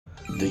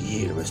The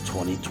year is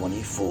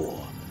 2024.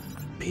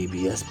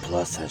 PBS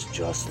Plus has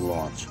just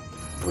launched,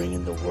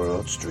 bringing the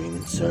world's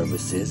streaming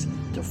services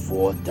to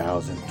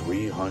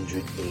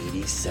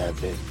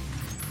 4,387.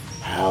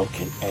 How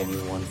can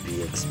anyone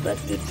be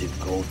expected to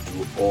go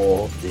through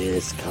all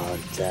this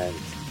content?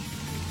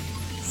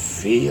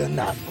 Fear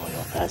not,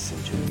 loyal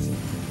passengers.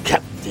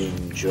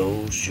 Captain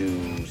Joe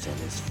Shoes and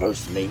his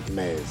first mate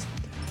Mez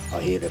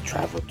are here to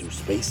travel through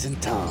space and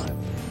time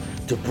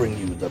to bring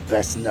you the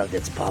best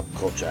nuggets pop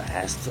culture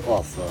has to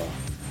offer.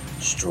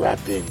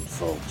 Strap in,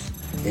 folks.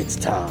 It's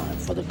time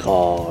for the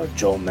Carl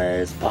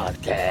Jomez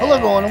Podcast. Hello,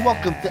 everyone, and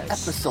welcome to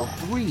episode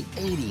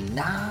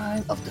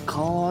 389 of the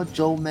Carl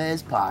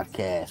Jomez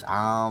Podcast.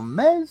 I'm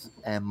Mez,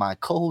 and my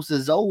co-host,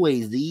 as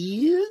always,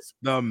 is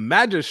the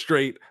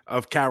magistrate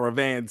of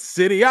Caravan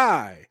City.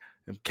 I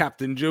am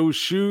Captain Joe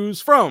Shoes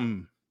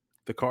from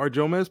the Carl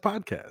Jomez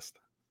Podcast.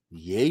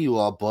 Yeah, you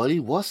are, buddy.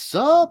 What's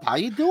up? How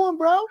you doing,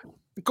 bro?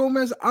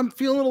 Gomez, I'm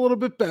feeling a little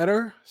bit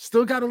better.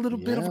 Still got a little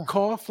bit of a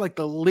cough, like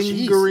the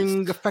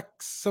lingering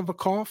effects of a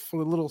cough, a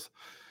little,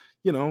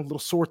 little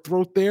sore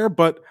throat there.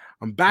 But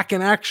I'm back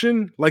in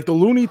action, like the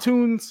Looney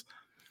Tunes.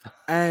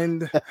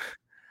 And I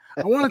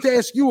wanted to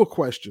ask you a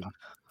question.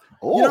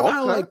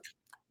 How, like,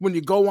 when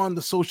you go on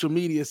the social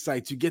media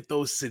sites, you get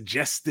those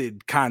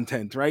suggested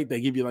content, right? They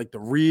give you like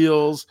the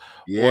reels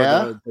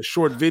or the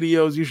short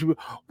videos.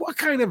 What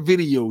kind of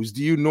videos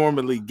do you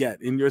normally get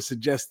in your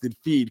suggested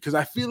feed? Because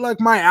I feel like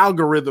my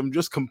algorithm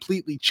just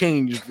completely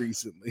changed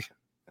recently.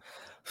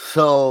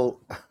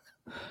 So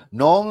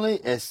normally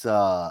it's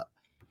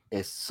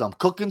some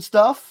cooking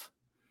stuff,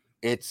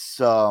 it's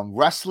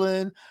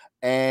wrestling,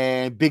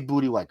 and big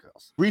booty white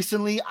girls.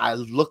 Recently, I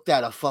looked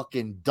at a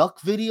fucking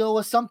duck video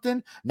or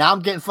something. Now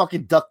I'm getting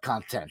fucking duck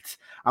content.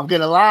 I'm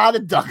getting a lot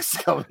of ducks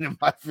coming in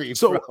my feed.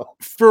 So bro.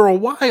 For a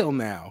while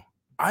now,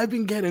 I've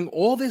been getting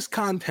all this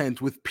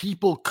content with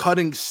people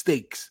cutting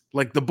steaks,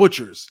 like the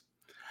butchers.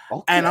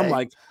 Okay. And I'm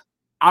like,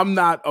 I'm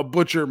not a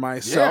butcher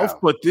myself,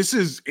 but this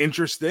is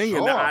interesting.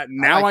 Sure.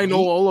 And I know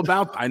all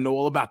about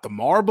the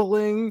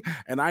marbling,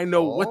 and I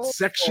know what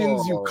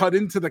sections you cut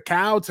into the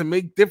cow to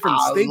make different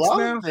steaks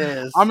now.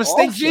 I'm a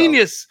steak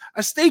genius,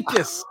 a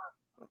steakist.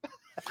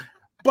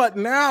 But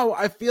now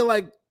I feel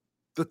like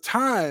the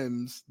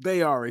times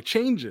they are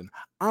changing.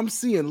 I'm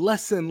seeing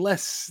less and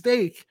less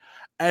steak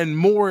and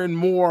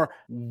more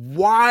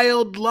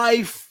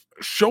wildlife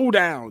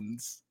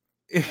showdowns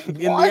in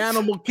the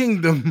animal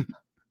kingdom.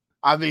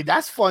 I mean,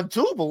 that's fun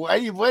too, but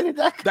where did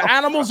that come The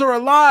animals from? are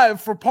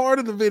alive for part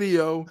of the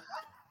video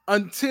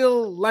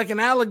until, like, an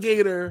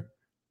alligator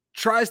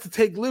tries to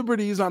take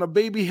liberties on a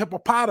baby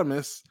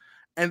hippopotamus,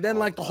 and then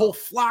the whole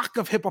flock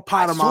of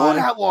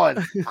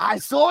hippopotami. I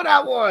saw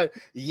that one.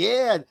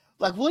 Yeah.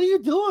 Like, what are you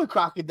doing,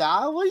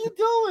 crocodile? What are you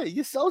doing?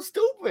 You're so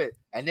stupid.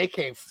 And they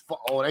came.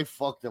 They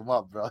fucked him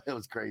up, bro. It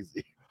was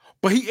crazy.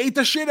 But he ate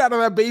the shit out of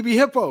that baby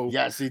hippo.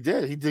 Yes, he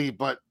did. He did,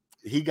 but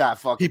he got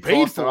fucking. He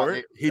paid for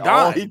it. He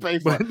died. He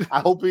paid for it.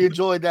 I hope he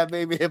enjoyed that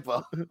baby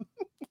hippo.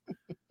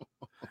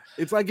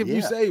 It's like if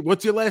you say,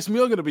 "What's your last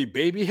meal gonna be?"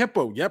 Baby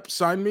hippo. Yep,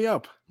 sign me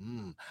up.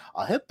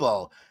 A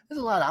hippo.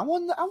 There's a lot. I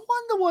wonder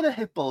what a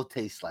hippo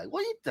tastes like.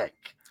 What do you think?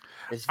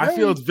 I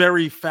feel it's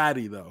very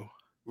fatty though.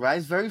 Right,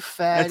 it's very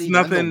fatty. It's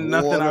nothing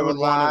I would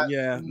want.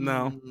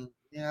 No.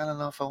 Yeah, I don't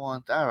know if I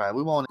want that. All right,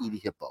 we won't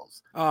eat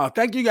hippos.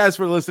 Thank you guys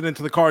for listening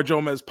to the Carl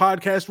Jomez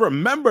Podcast.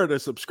 Remember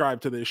to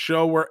subscribe to this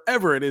show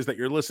wherever it is that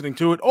you're listening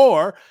to it,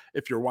 or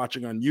if you're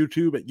watching on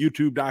YouTube at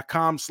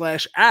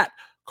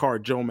youtube.com/@Carl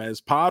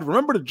Jomez Pod.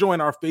 Remember to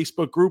join our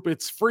Facebook group.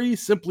 It's free.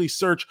 Simply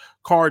search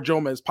Carl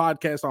Jomez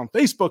Podcast on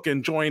Facebook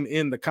and join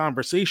in the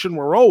conversation.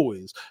 We're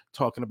always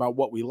talking about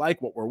what we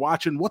like, what we're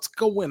watching, what's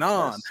going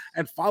on,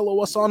 and follow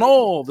us on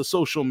all the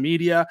social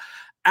media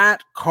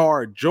at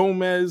Carl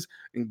Jomez.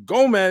 And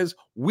Gomez,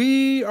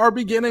 we are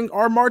beginning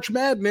our March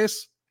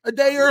Madness a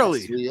day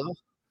early.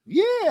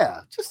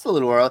 Yeah, just a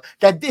little early.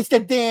 It's the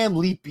damn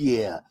leap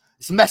year.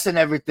 It's messing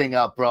everything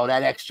up, bro.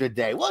 That extra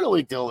day. What are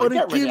we doing? But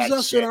it gives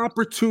us an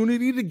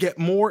opportunity to get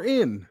more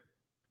in.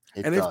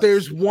 If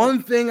there's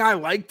one thing I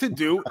like to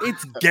do,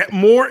 it's get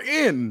more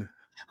in.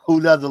 Who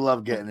doesn't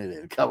love getting it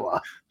in? Come on.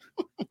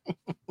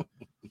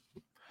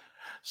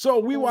 So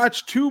we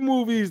watched 2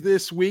 movies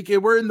this week,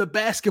 and we're in the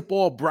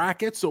basketball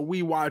bracket. So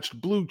we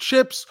watched Blue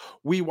Chips.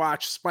 We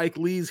watched Spike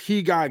Lee's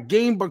He Got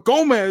Game. But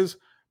Gomez,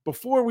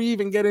 before we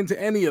even get into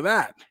any of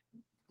that,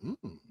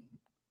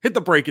 hit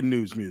the breaking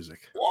news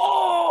music.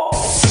 Whoa!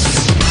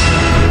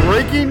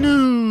 Breaking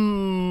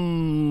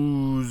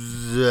news.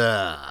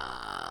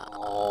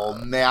 Oh,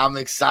 man, I'm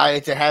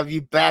excited to have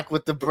you back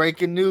with the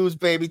breaking news,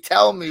 baby.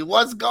 Tell me,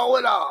 what's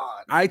going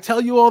on? I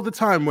tell you all the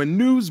time, when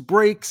news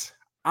breaks,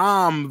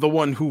 I'm the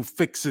one who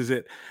fixes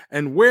it.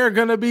 And we're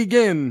going to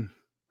begin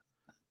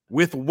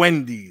with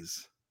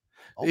Wendy's.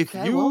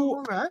 Okay,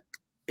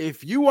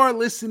 if you are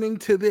listening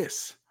to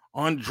this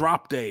on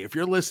drop day, if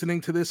you're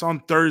listening to this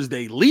on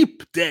Thursday,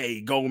 leap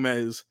day,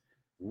 Gomez,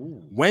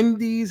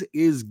 Wendy's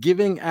is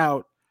giving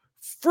out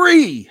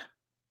free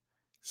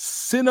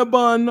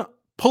Cinnabon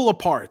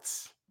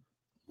pull-aparts.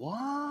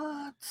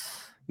 What?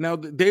 Now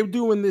they're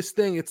doing this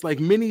thing. It's like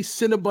mini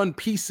Cinnabon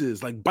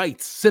pieces, like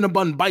bites,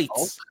 Cinnabon Oh,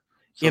 bites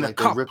so in a like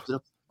they cup. ripped it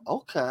up.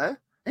 Okay, And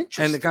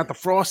interesting. they got the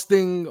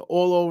frosting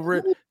all over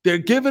it. Ooh. They're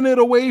giving it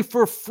away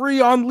for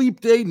free on Leap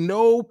Day.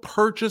 No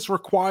purchase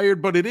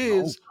required, but it No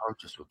is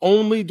purchase required.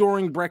 only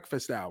during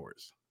breakfast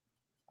hours.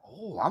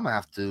 Oh, I'm gonna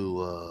have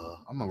to.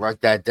 I'm gonna write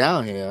that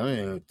down here. I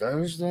mean,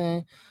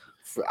 Thursday,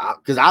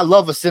 because I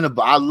love a cinnamon.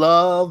 I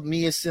love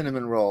me a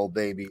cinnamon roll,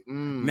 baby.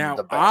 Now,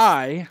 The best.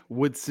 I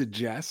would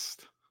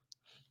suggest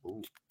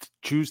Ooh.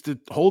 choose to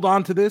hold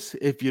on to this.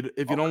 If you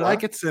don't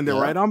like it, send it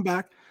right on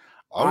back.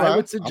 All I right,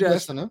 would I'm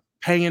suggest listening.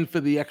 paying for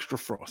the extra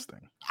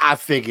frosting. I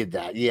figured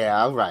that.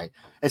 Yeah, all right.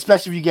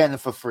 Especially if you're getting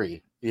it for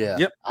free. Yeah.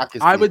 Yep.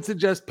 I would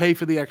suggest pay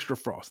for the extra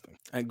frosting.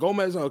 And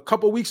Gomez, a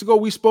couple weeks ago,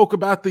 we spoke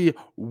about the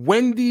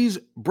Wendy's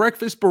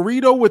breakfast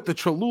burrito with the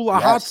Cholula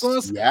hot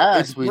sauce.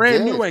 Yes, It's we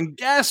brand did. new. And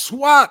guess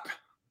what?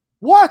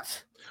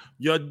 What?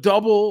 Your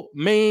double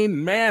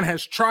main man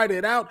has tried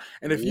it out.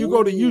 And if you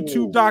go to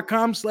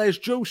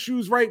youtube.com/Joe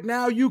Shoes right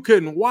now, you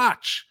can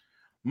watch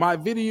my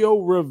video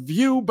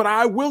review. But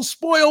I will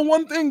spoil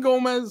one thing,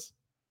 Gomez.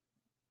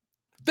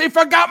 They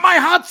forgot my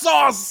hot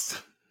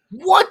sauce.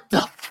 What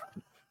the?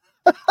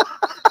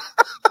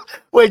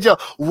 Wait, Joe,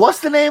 what's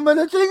the name of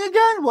the thing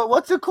again?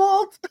 What's it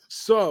called?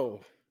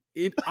 So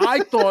I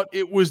thought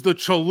it was the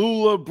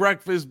Cholula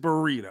breakfast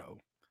burrito.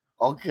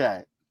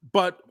 Okay.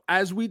 But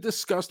as we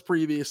discussed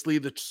previously,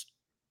 the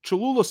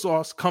Cholula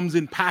sauce comes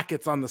in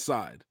packets on the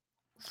side.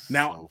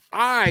 Now,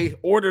 I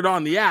ordered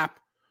on the app,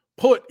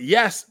 put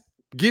yes,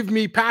 give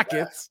me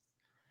packets.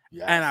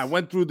 Yes. And I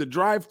went through the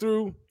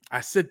drive-through. I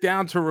sit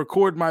down to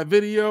record my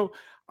video.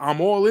 I'm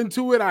all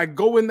into it. I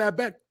go in that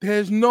bag.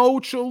 There's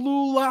no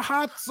Cholula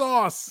hot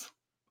sauce.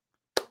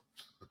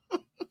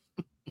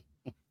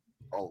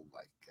 Oh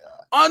my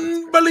God.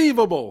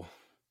 Unbelievable.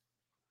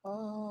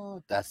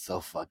 Oh, that's so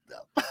fucked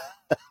up.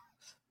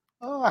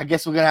 Oh, I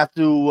guess we're gonna have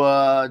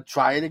to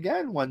try it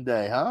again one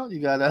day, huh? You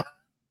gotta.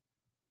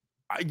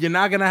 You're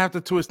not gonna have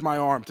to twist my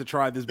arm to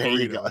try this There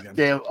you burrito go. again.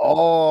 Damn.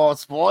 Oh,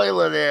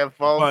 spoiler there,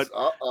 folks.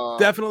 But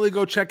definitely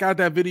go check out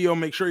that video.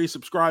 Make sure you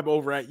subscribe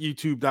over at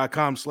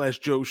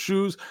youtube.com/Joe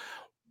Shoes.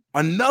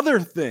 Another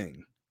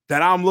thing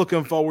that I'm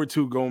looking forward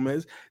to,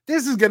 Gomez,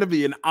 this is going to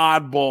be an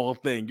oddball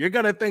thing. You're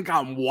going to think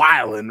I'm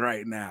wilding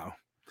right now.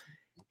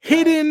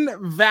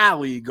 Hidden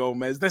Valley,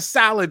 Gomez, the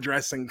salad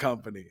dressing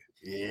company.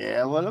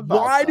 Yeah, what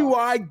about? Why do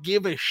I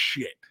give a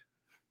shit?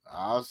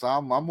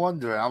 I'm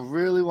wondering. I'm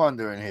really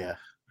wondering here.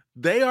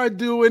 They are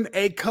doing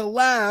a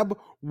collab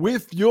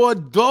with your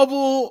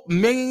double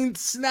main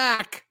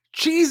snack,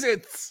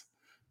 Cheez-Its.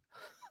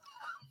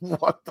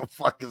 What the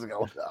fuck is going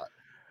on?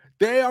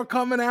 They are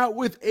coming out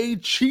with a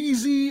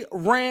cheesy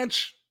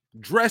ranch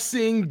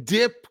dressing,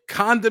 dip,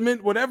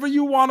 condiment, whatever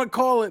you want to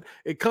call it.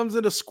 It comes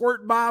in a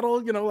squirt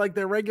bottle, like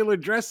their regular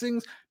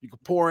dressings. You can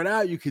pour it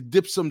out. You could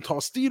dip some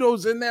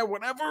Tostitos in there,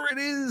 whatever it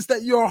is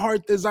that your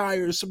heart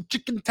desires. Some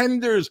chicken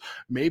tenders,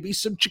 maybe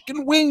some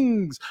chicken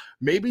wings,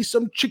 maybe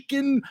some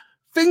chicken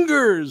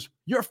fingers.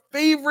 Your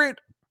favorite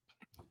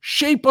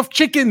shape of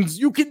chickens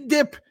you can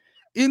dip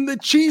in the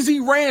cheesy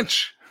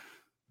ranch.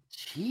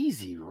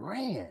 Cheesy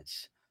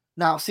ranch.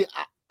 Now, see,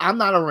 I'm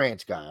not a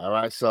ranch guy, all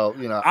right? So,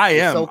 I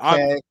am.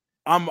 Okay.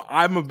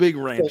 I'm a big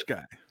ranch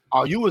guy.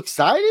 Are you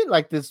excited?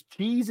 Like this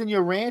cheese in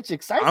your ranch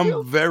excites you?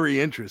 I'm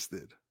very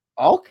interested.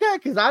 Okay,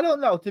 because I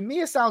don't know. To me,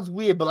 it sounds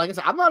weird, but like I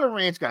said, I'm not a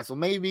ranch guy, so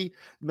maybe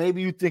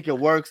you think it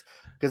works.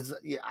 Because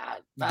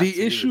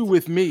the issue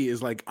with me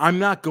is like I'm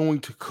not going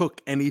to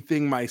cook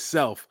anything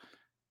myself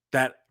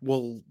that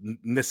will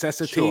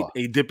necessitate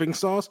a dipping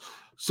sauce.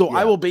 So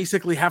I will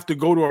basically have to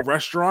go to a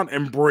restaurant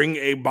and bring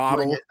a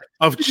bottle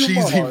of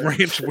cheesy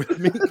ranch with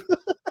me.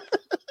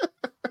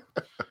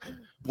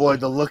 Boy,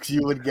 the looks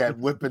you would get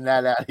whipping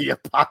that out of your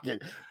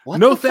pocket.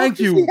 No, thank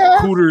you,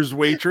 Hooters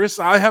waitress.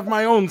 I have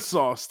my own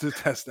sauce to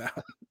test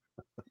out.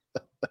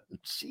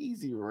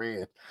 Cheesy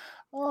ranch.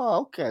 Oh,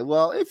 okay.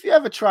 Well, if you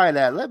ever try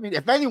that,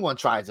 if anyone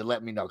tries it,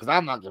 let me know, because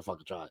I'm not gonna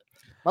fucking try it.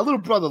 My little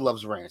brother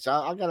loves ranch.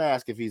 I gotta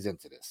ask if he's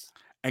into this.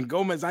 And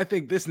Gomez, I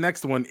think this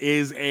next one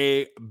is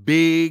a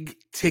big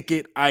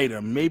ticket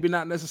item. Maybe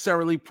not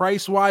necessarily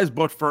price-wise,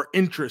 but for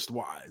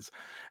interest-wise.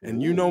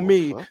 And you know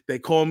me, they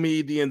call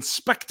me the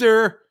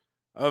inspector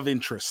of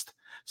interest.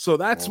 So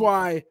that's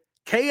why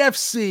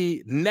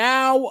KFC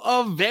now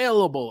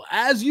available.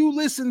 As you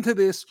listen to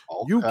this,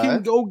 you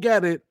can go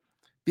get it.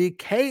 The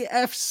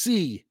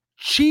KFC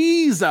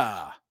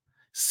Cheeza.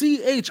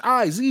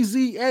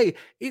 CHIZZA.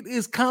 It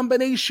is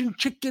combination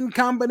chicken,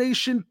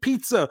 combination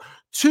pizza,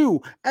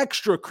 2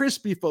 extra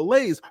crispy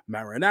fillets,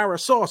 marinara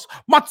sauce,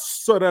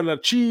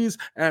 mozzarella cheese,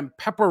 and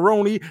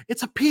pepperoni.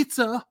 It's a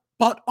pizza,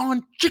 but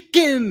on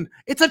chicken.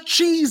 It's a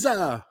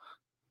Cheeza.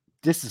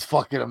 This is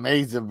fucking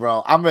amazing,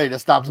 bro. I'm ready to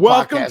stop the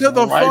Welcome podcast to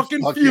the right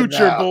fucking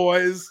future, now.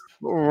 boys.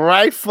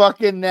 Right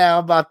fucking now.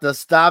 I'm about to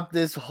stop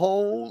this.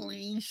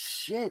 Holy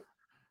shit.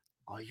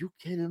 Are you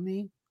kidding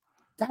me?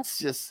 That's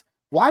just,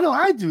 why don't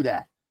I do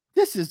that?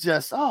 This is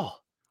just,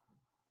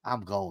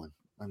 I'm going.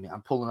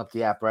 I'm pulling up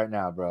the app right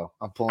now, bro.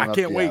 I'm pulling up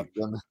the app.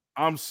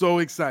 I'm so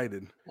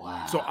excited.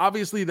 Wow. So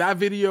obviously that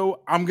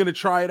video, I'm going to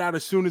try it out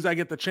as soon as I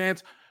get the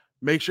chance.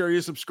 Make sure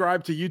you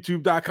subscribe to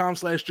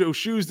youtube.com/Joe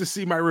Shoes to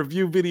see my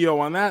review video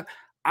on that.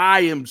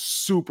 I am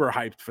super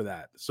hyped for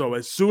that. So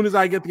as soon as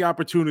I get the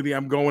opportunity,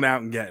 I'm going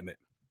out and getting it.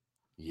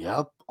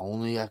 Yep.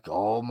 Only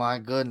oh my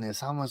goodness.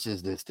 How much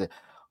is this thing?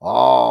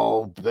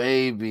 Oh,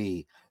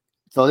 baby.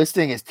 So this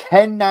thing is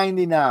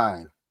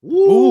 $10.99.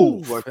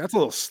 Ooh, that's a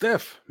little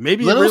stiff.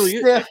 Maybe it really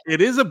is.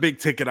 It is a big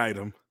ticket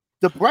item.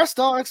 The breasts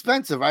are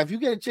expensive, right? If you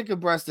get a chicken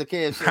breast at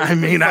KFC, I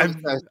mean,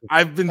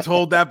 I've been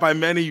told that by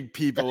many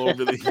people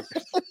over the years.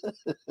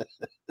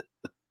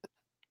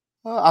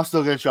 I'm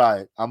still gonna try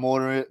it. I'm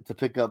ordering it to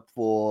pick up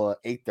for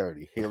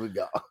 8:30. Here we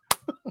go.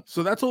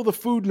 So that's all the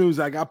food news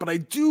I got, but I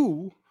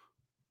do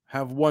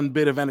have one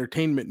bit of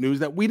entertainment news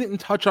that we didn't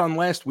touch on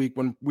last week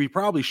when we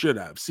probably should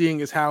have,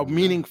 seeing as how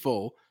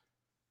meaningful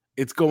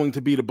it's going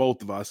to be to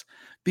both of us.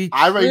 I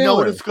already know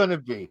what it's going to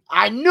be.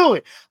 I knew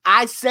it.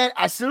 I said,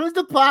 as soon as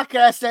the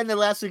podcast ended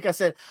last week, I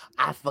said,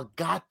 I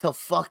forgot to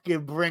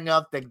fucking bring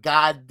up the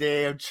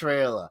goddamn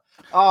trailer.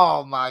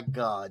 Oh, my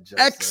God.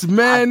 Joseph.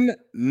 X-Men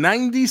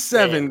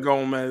 97,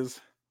 Gomez.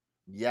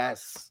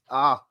 Yes.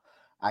 I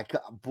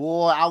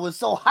was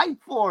so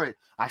hyped for it.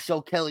 I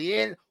showed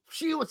Kelly in.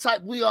 She was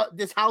like,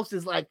 this house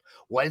is like,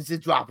 when's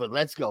it dropping?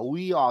 Let's go.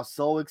 We are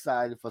so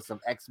excited for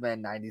some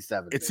X-Men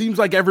 97. It seems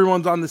like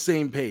everyone's on the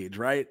same page,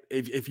 right?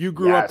 If you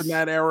grew up in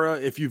that era,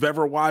 if you've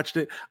ever watched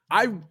it,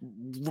 I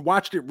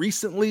watched it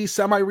recently,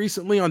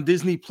 semi-recently on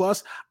Disney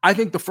Plus. I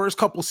think the first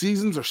couple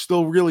seasons are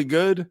still really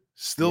good,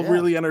 still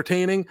really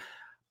entertaining.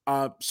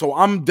 So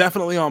I'm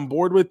definitely on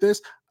board with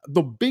this.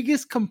 The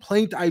biggest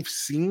complaint I've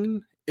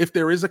seen, if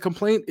there is a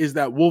complaint, is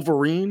that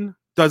Wolverine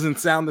doesn't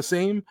sound the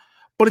same.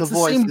 But it's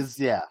the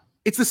same.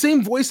 It's the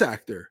same voice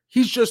actor.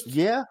 He's just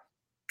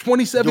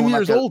 27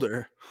 years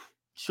older.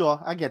 Sure,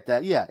 I get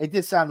that. Yeah, it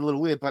did sound a little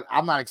weird, but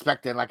I'm not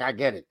expecting. Like, I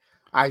get it.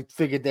 I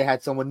figured they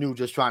had someone new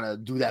just trying to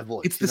do that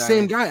voice. It's the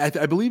same guy.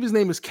 I believe his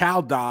name is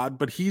Cal Dodd,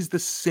 but he's the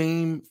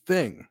same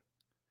thing.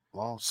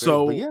 Well,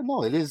 so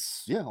it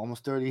is. Yeah,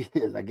 almost 30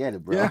 years. I get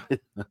it, bro.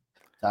 Yeah.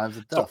 Times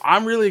are tough. So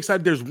I'm really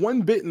excited. There's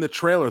one bit in the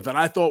trailer that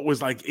I thought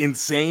was like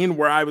insane,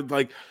 where I would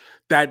like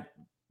that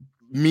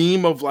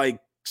meme of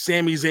like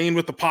Sami Zayn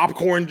with the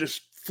popcorn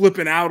just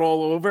flipping out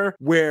all over,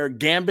 where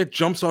Gambit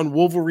jumps on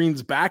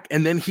Wolverine's back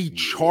and then he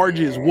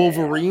charges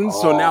Wolverine.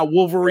 So now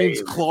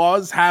Wolverine's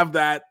claws have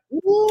that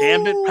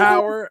Gambit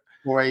power.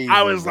 Crazy,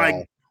 I was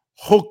like,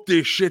 hook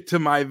this shit to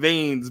my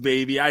veins,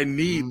 baby. I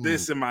need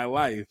this in my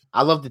life.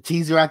 I love the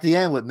teaser at the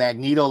end with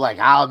Magneto, like,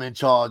 I'm in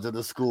charge of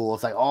the school.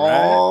 It's like,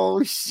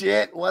 oh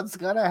shit, what's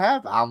gonna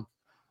happen? I'm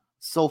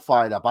so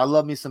fired up. I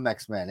love me some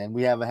X-Men, and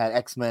we haven't had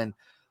X-Men,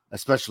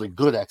 especially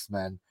good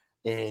X-Men,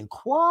 in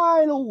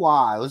quite a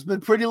while. It's been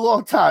a pretty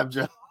long time,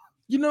 Joe.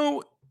 You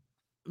know,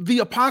 the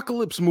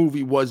Apocalypse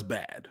movie was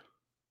bad.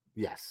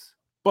 Yes.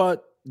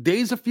 But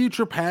Days of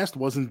Future Past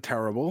wasn't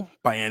terrible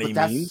by any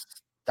means.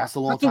 That's a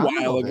long time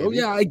ago. Baby.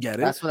 Yeah, I get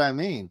it. That's what I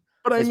mean.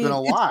 But it's been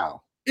a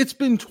while. It's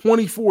been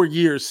 24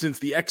 years since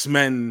the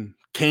X-Men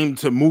came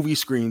to movie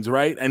screens,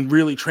 right? And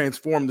really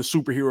transformed the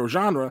superhero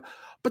genre.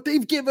 But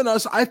they've given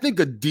us, I think,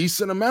 a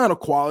decent amount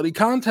of quality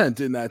content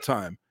in that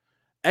time.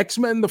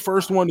 X-Men, the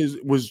first one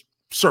was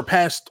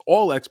surpassed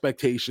all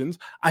expectations.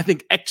 I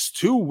think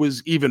X2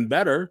 was even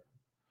better.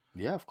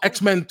 Yeah, of course.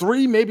 X-Men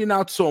 3, maybe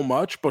not so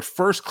much, but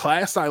First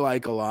Class I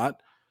like a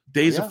lot.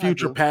 Days of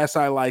Future Past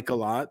I like a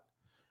lot.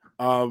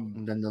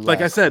 Like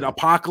I said,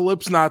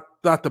 Apocalypse not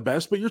the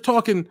best, but you're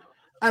talking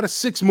out of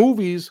 6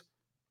 movies,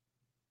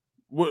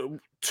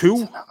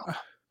 2.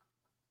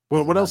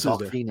 Well, what else is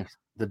there?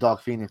 The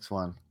Dark Phoenix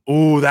one.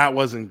 Oh, that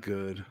wasn't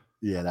good.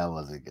 Yeah, that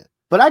wasn't good.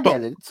 But I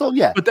get it. So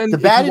yeah, but then the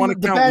batting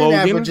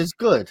average is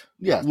good.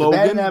 Yeah,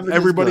 Logan.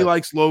 Everybody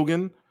likes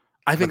Logan.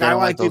 I think I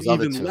like it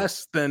even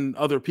less than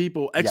other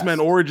people. X-Men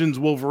Origins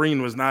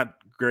Wolverine was not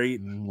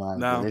great.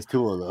 No, there's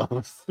 2 of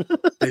those.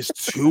 There's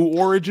 2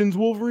 Origins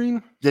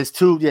Wolverine. There's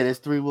 2. Yeah, there's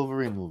 3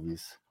 Wolverine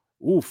movies.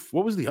 Oof.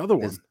 What was the other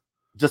one?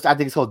 I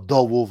think it's called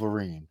The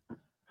Wolverine.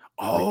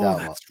 Oh,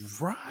 like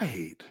that's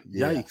right.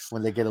 Yeah, yikes!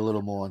 When they get a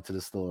little more into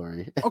the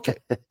story. Okay,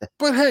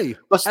 but hey,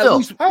 still, at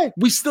least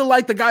we still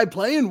like the guy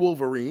playing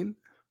Wolverine.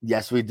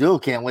 Yes, we do.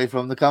 Can't wait for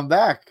him to come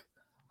back.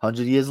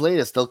 100 years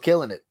later, still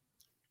killing it.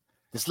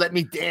 Just let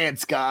me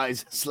dance,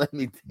 guys. Just let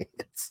me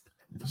dance.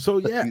 So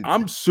yeah,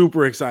 I'm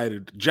super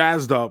excited,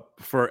 jazzed up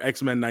for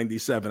X-Men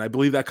 97. I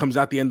believe that comes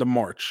out the end of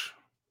March.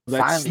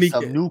 That's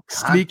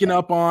sneaking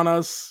up on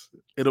us.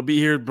 It'll be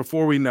here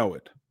before we know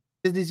it.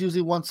 Disney's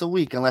usually once a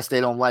week, unless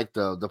they don't like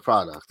the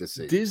product.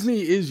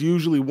 Disney is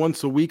usually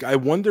once a week. I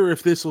wonder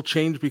if this will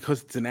change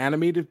because it's an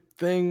animated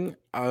thing.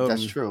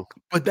 That's true.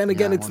 But then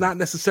again, it's not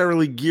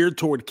necessarily geared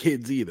toward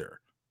kids either.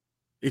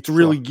 It's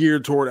really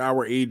geared toward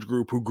our age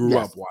group who grew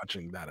up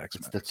watching that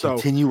X-Men. It's the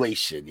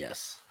continuation,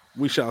 yes.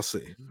 We shall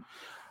see.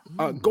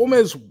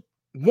 Gomez,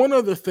 one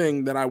other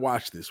thing that I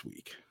watched this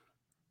week.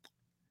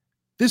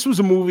 This was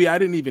a movie I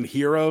didn't even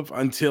hear of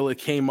until it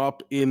came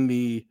up in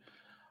the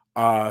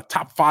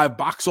top 5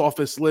 box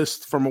office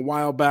list from a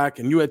while back,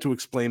 and you had to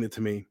explain it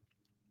to me.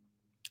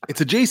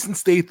 It's a Jason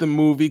Statham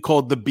movie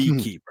called The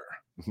Beekeeper.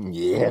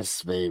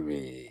 Yes,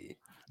 baby.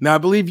 Now, I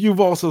believe you've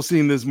also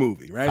seen this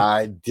movie, right?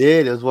 I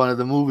did. It was one of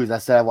the movies. I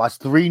said I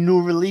watched 3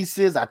 new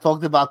releases. I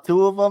talked about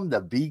 2 of them.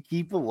 The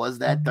Beekeeper was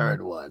that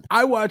third one.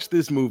 I watched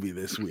this movie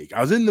this week.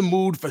 I was in the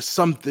mood for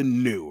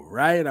something new,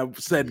 right? I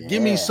said,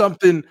 give me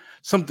something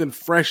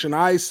fresh. And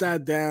I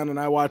sat down and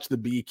I watched The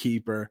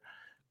Beekeeper.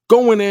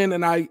 Going in,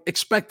 and I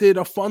expected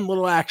a fun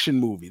little action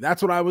movie.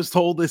 That's what I was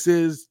told this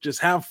is. Just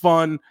have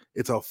fun.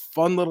 It's a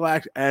fun little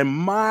action. And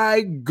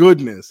my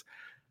goodness,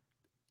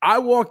 I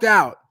walked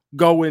out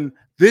going,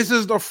 this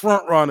is the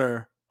front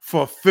runner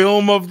for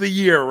film of the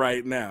year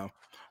right now.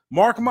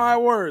 Mark my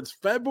words,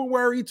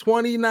 February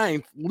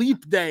 29th,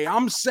 Leap Day.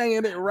 I'm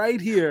saying it right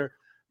here.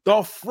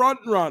 The front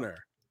runner,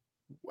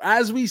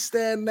 as we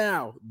stand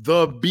now,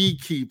 The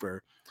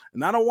Beekeeper.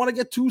 And I don't want to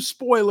get too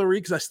spoilery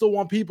because I still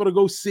want people to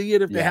go see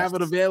it if they have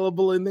it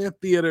available in their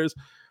theaters.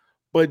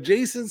 But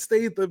Jason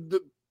Statham,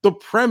 the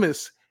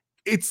premise,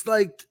 it's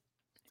like,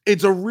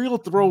 it's a real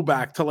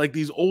throwback to like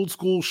these old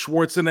school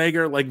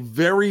Schwarzenegger, like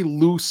very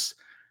loose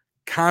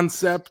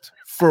concept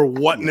for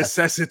what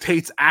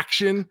necessitates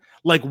action,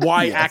 like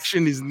why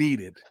action is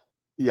needed.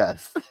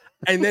 Yes.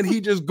 And then he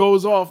just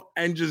goes off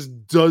and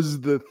just does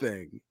the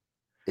thing.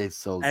 It's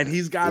so and good.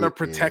 He's got to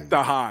protect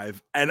the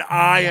hive. And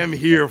I am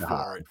here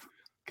for it.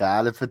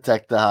 Gotta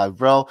protect the hive,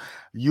 bro.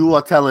 You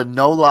are telling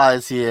no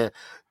lies here.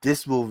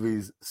 This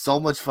movie's so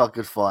much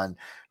fucking fun.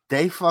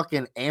 They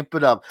fucking amp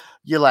it up.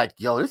 You're like,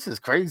 yo, this is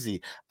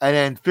crazy. And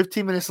then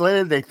 15 minutes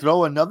later, they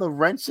throw another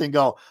wrench and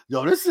go,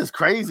 yo, this is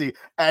crazy.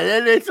 And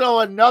then they throw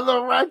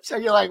another wrench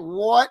and you're like,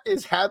 what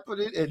is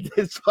happening in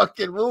this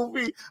fucking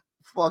movie?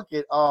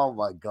 Fucking, oh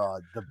my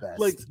God, the best.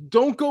 Like,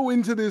 don't go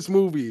into this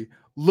movie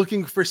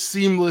looking for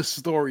seamless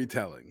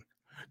storytelling.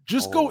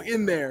 Just go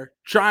in there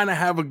trying to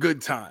have a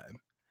good time.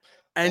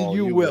 And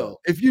you will.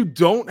 If you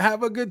don't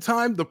have a good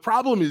time, the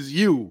problem is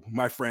you,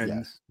 my friend.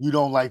 Yes. You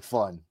don't like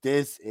fun.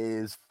 This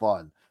is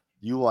fun.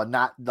 You are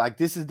not like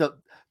this is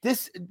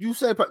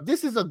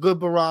a good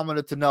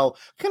barometer to know,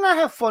 can I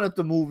have fun at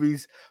the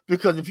movies?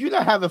 Because if you're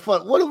not having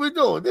fun, what are we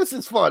doing? This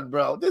is fun,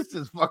 bro. This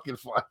is fucking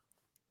fun.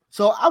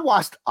 So I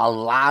watched a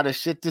lot of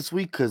shit this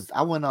week because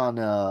I went on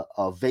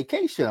a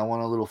vacation. I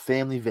went on a little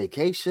family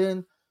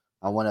vacation.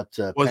 I went up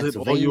to Pennsylvania. Was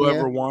it all you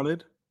ever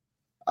wanted?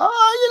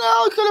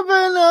 It could have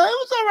been. It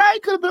was all right.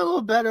 Could have been a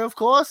little better, of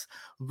course.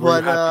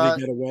 But were you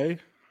happy to get away?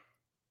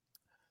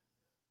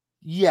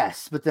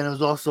 Yes, but then I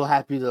was also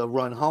happy to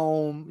run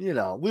home. We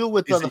were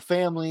with other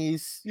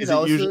families. Is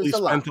it usually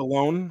spent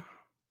alone?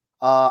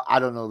 I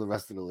don't know the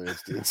rest of the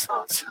lyrics, dude.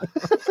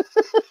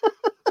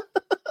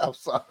 I'm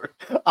sorry.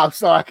 I'm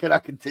sorry. Can I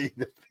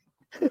continue?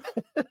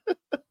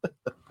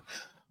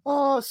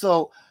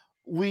 So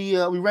we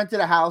rented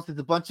a house with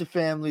a bunch of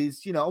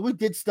families. We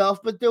did stuff,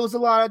 but there was a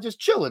lot of just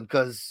chilling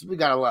because we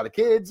got a lot of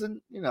kids,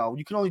 and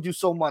you can only do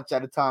so much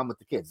at a time with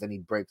the kids. They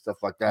need breaks,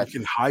 stuff like that.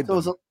 You can hide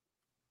them.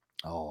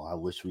 I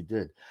wish we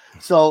did.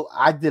 So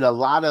I did a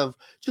lot of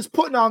just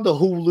putting on the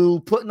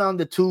Hulu, putting on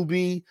the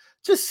Tubi,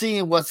 just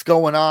seeing what's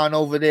going on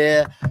over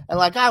there. And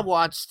like I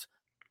watched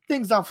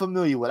things I'm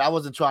familiar with. I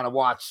wasn't trying to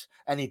watch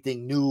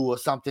anything new or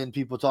something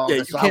people talking.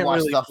 Yeah, you can't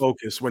really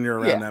focus when you're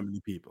around that many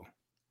people.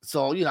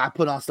 So, I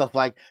put on stuff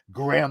like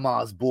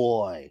Grandma's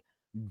Boy,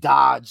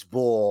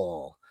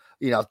 Dodgeball,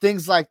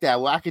 things like that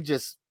where I could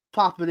just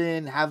pop it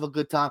in, have a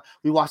good time.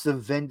 We watched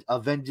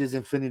Avengers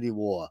Infinity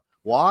War.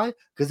 Why?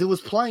 Because it was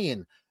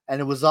playing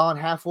and it was on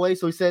halfway.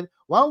 So we said,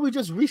 why don't we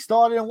just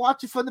restart it and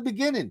watch it from the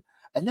beginning?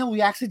 And then we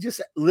actually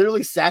just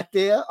literally sat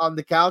there on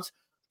the couch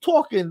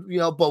talking,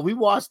 but we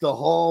watched the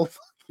whole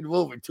fucking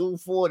movie,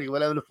 240,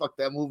 whatever the fuck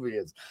that movie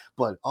is.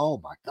 But, oh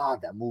my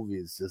God, that movie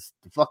is just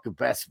the fucking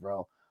best,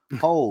 bro.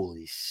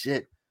 Holy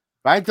shit.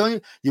 Right? Don't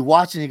you? You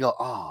watch and you go,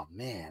 oh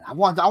man, I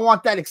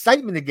want that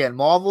excitement again,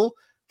 Marvel.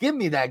 Give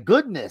me that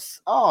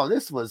goodness. Oh,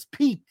 this was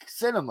peak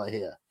cinema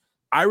here.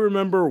 I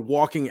remember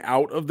walking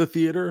out of the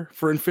theater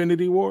for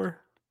Infinity War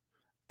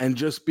and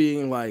just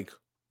being like,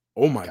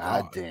 oh my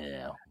God.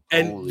 Damn.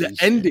 And the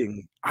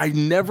ending, I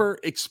never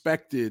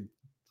expected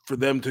for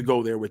them to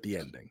go there with the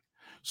ending.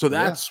 So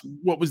that's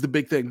what was the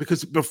big thing.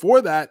 Because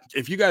before that,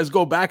 if you guys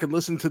go back and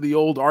listen to the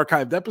old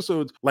archived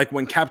episodes, like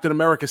when Captain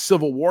America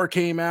Civil War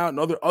came out and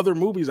other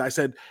movies, I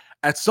said,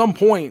 at some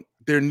point,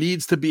 there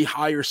needs to be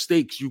higher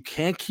stakes. You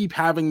can't keep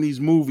having these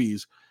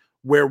movies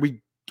where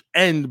we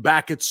end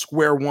back at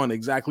square one,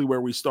 exactly where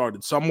we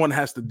started. Someone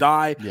has to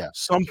die. Yeah.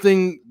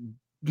 Something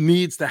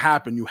needs to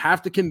happen. You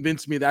have to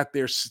convince me that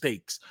there's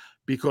stakes,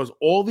 because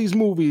all these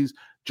movies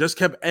just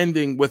kept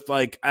ending with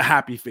like a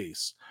happy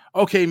face.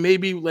 Okay,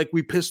 maybe like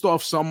we pissed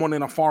off someone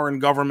in a foreign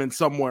government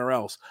somewhere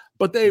else,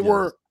 but they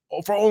were,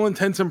 for all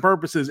intents and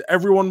purposes,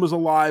 everyone was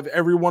alive,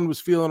 everyone was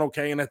feeling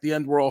okay, and at the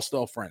end, we're all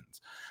still friends.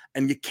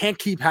 And you can't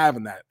keep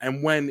having that.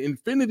 And when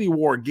Infinity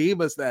War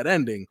gave us that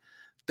ending,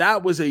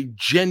 that was a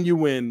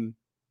genuine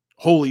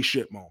holy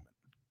shit moment.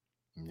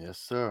 Yes,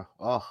 sir.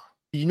 Oh,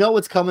 you know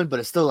what's coming, but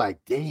it's still like,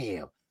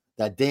 damn,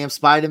 that damn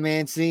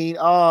Spider-Man scene.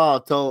 I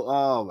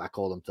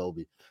call him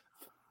Toby.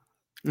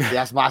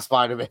 That's my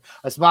Spider-Man.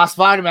 That's my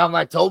Spider-Man. I'm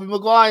like Tobey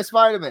Maguire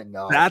Spider-Man.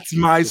 No, that's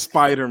my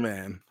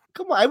Spider-Man.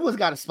 Come on, everyone's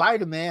got a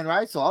Spider-Man,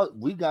 right? So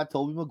we got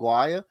Tobey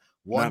Maguire,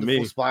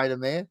 wonderful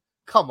Spider-Man.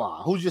 Come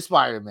on, who's your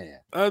Spider-Man?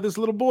 This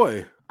little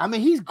boy. I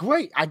mean, he's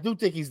great. I do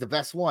think he's the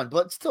best one,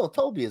 but still,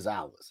 Tobey is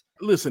ours.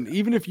 Listen,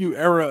 even if you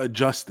era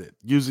adjust it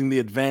using the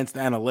advanced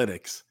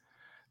analytics,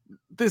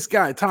 this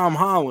guy, Tom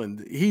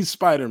Holland, he's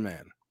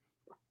Spider-Man.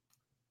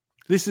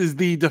 This is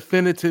the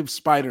definitive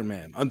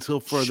Spider-Man until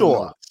further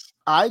notice.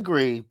 I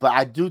agree, but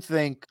I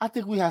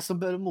think we have some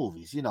better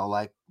movies. You know,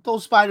 like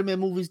those Spider-Man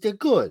movies, they're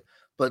good.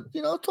 But,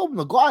 you know, Tobey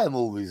Maguire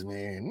movies,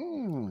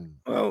 man.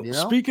 Well, you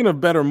know? Speaking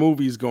of better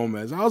movies,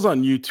 Gomez, I was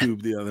on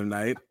YouTube the other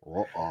night.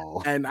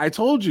 And I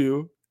told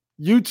you,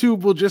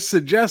 YouTube will just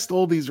suggest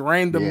all these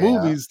random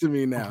movies to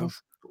me now.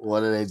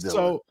 What are they doing?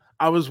 So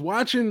I was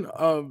watching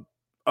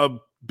a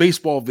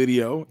baseball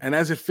video, and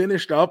as it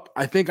finished up,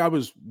 I think I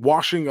was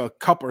washing a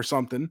cup or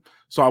something.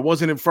 So I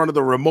wasn't in front of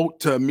the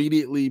remote to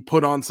immediately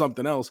put on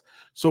something else.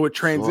 So it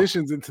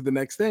transitions into the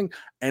next thing,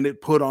 and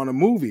it put on a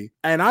movie.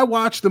 And I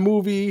watched the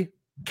movie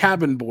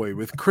Cabin Boy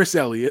with Chris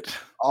Elliott.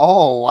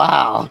 Oh,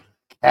 wow.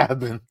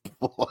 Cabin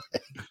Boy.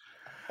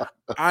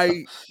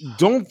 I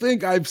don't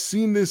think I've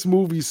seen this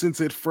movie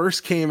since it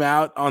first came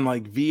out on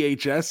like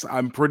VHS.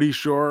 I'm pretty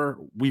sure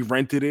we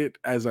rented it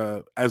as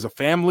a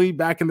family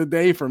back in the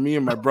day for me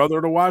and my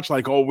brother to watch.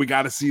 Like, oh, we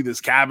got to see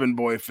this Cabin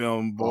Boy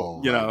film,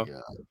 you know.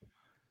 God.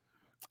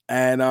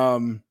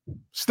 And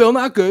still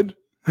not good.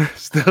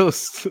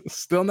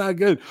 Still not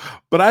good.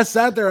 But I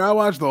sat there, I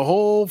watched the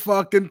whole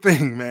fucking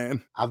thing,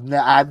 man.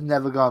 I've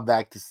never gone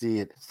back to see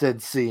it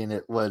since seeing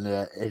it when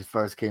it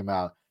first came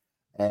out.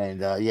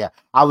 And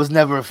I was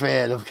never a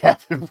fan of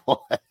Cabin Boy.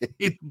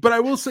 But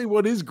I will say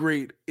what is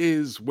great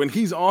is when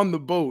he's on the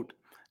boat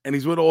and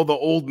he's with all the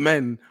old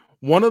men.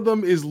 One of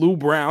them is Lou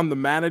Brown, the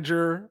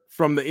manager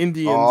from the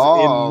Indians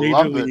in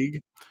Major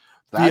League.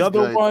 The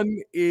other one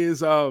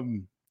is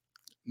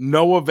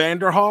Noah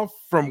Vanderhoff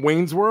from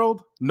Wayne's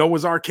World,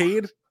 Noah's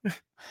Arcade.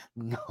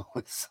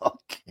 Noah's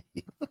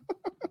Arcade.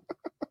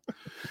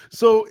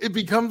 So it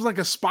becomes like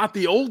a spot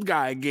the old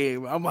guy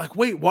game. I'm like,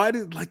 wait, why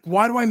do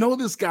I know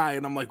this guy?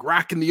 And I'm like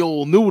racking the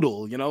old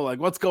noodle, you know, like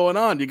what's going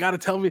on? You got to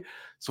tell me.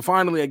 So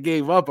finally I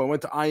gave up. I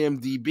went to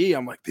IMDb.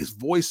 I'm like, this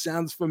voice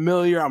sounds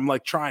familiar. I'm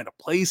like trying to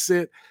place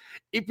it.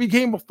 It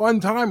became a fun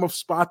time of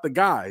spot the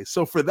guy.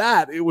 So for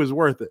that, it was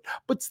worth it,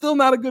 but still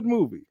not a good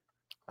movie.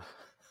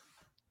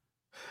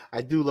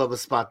 I do love a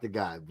spot the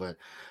guy, but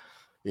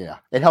yeah,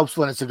 it helps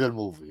when it's a good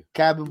movie.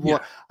 Cabin Boy,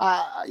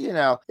 you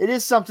know, it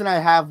is something I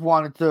have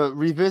wanted to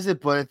revisit,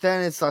 but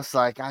then it's just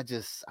like, I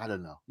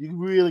don't know. You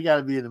really got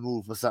to be in the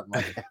mood for something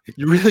like that.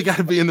 You really got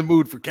to be in the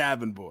mood for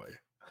Cabin Boy.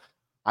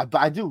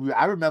 I do.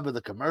 I remember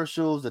the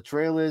commercials, the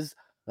trailers.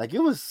 Like, it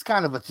was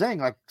kind of a thing,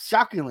 like,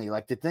 shockingly,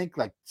 like, to think,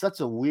 like, such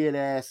a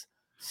weird-ass,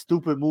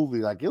 stupid movie.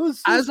 Like, it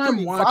was as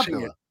I'm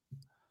watching it,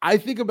 I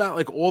think about,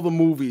 like, all the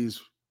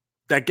movies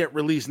that get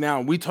released now,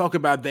 and we talk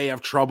about they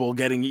have trouble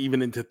getting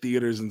even into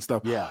theaters and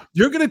stuff. Yeah.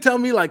 You're going to tell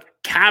me, like,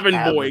 Cabin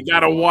Boy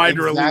got a wide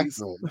release.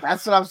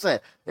 That's what I'm saying.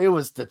 It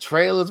was, the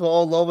trailers were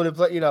all over the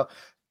place, you know.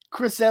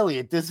 Chris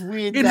Elliott, this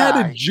weird guy. It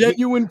had a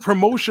genuine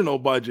promotional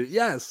budget,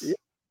 yes. Yeah.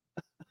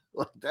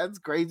 Like, that's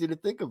crazy to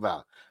think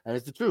about, and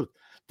it's the truth.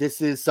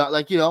 This is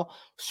like, you know,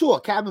 sure,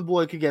 Cabin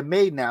Boy could get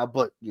made now,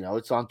 but you know,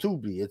 it's on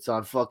Tubi, it's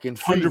on fucking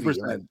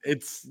 100%.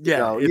 It's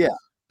the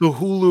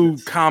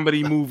Hulu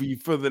comedy movie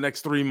for the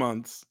next 3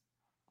 months.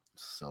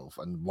 So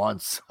for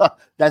months,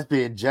 that's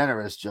being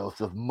generous,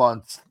 Joseph.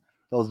 Months.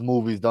 Those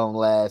movies don't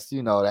last,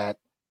 you know that.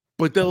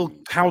 But they'll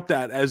count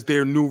that as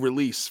their new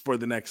release for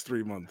the next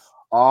 3 months.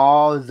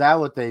 Oh, is that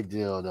what they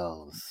do?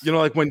 Those, you know,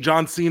 like when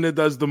John Cena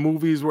does the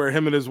movies where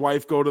him and his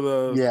wife go to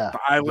the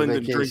island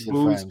and drink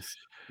booze.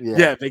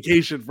 Yeah,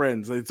 Vacation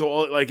Friends. It's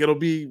all like, it'll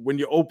be when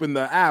you open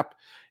the app,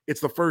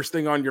 it's the first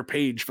thing on your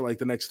page for like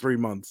the next 3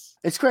 months.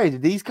 It's crazy.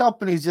 These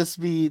companies just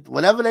be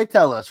whatever they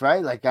tell us,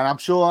 right? Like, and I'm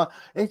sure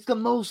it's the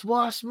most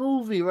watched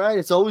movie, right?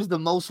 It's always the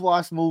most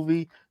watched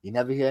movie. You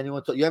never hear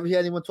anyone talk. You ever hear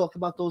anyone talk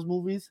about those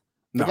movies?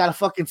 No. They got a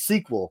fucking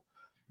sequel.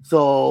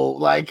 So,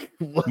 like,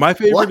 my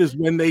favorite is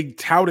when they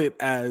tout it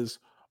as,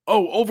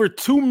 over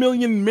 2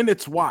 million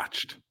minutes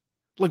watched.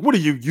 Like, what are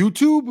you,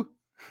 YouTube?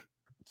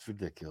 It's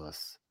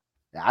ridiculous.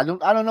 I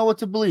don't know what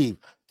to believe.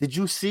 Did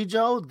you see,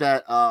 Joe,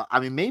 that I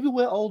mean, maybe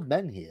we're old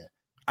men here,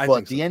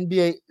 but the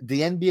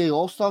NBA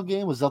All-Star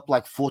game was up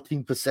like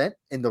 14%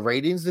 in the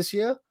ratings this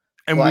year,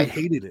 and like,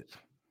 we hated it.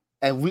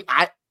 And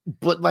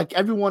but like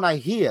everyone I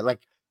hear,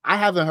 like I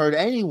haven't heard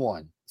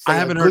anyone. I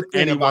haven't heard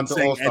anyone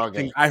saying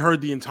anything. I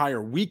heard the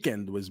entire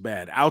weekend was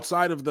bad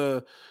outside of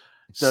the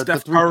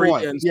Steph Curry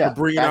and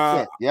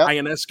Sabrina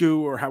Ionescu,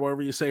 or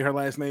however you say her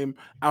last name,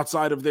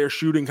 outside of their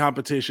shooting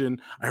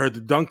competition. I heard the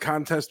dunk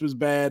contest was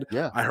bad.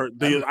 Yeah. I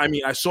heard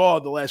I saw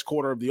the last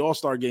quarter of the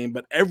All-Star game,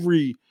 but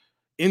every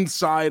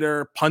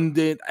insider,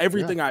 pundit,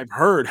 everything I've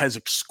heard has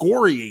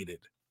excoriated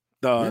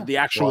the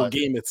actual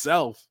game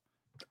itself.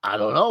 I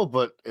don't know,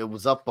 but it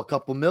was up a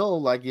couple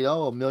mil, like, you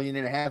know, 1.5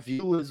 million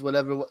viewers,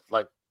 whatever.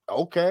 Like,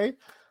 okay,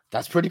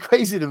 that's pretty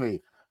crazy to me.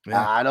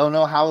 Yeah. I don't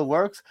know how it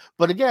works,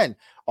 but again,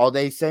 are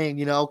they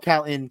saying,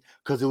 counting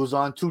because it was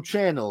on 2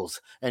 channels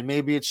and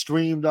maybe it's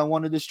streamed on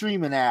one of the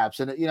streaming apps,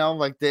 and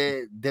like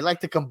they like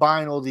to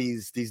combine all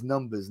these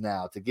numbers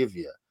now to give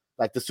you,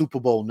 like the Super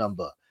Bowl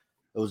number.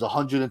 It was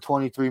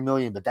 123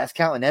 million, but that's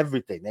counting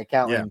everything. They're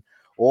counting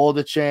all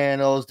the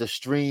channels, the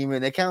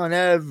streaming, they're counting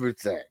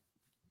everything.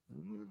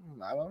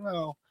 I don't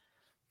know.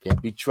 Can't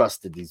be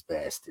trusted, these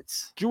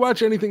bastards. Did you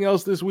watch anything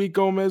else this week,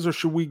 Gomez, or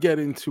should we get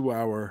into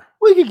our...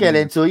 We could get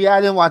into it. Yeah,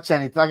 I didn't watch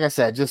anything. Like I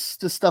said, just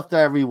the stuff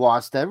that I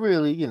rewatched that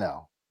really,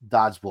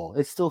 dodgeball.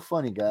 It's still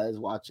funny, guys.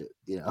 Watch it.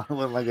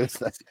 What am I gonna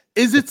say?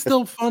 Is it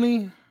still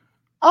funny?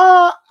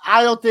 I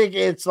don't think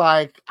it's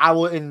like I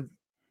wouldn't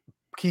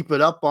keep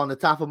it up on the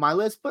top of my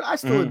list, but I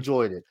still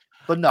enjoyed it.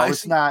 But no,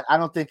 it's not. I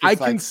don't think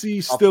it's I can see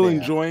still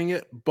enjoying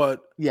it,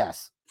 but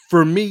yes.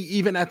 For me,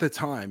 even at the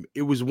time,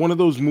 it was one of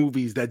those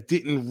movies that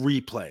didn't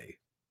replay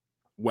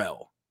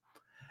well.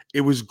 It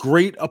was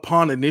great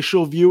upon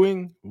initial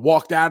viewing,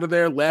 walked out of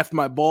there, laughed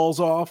my balls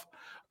off.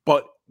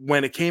 But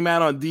when it came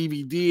out on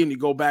DVD and you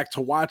go back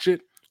to watch it,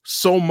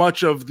 so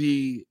much of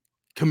the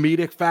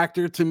comedic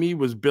factor to me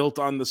was built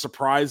on the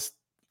surprise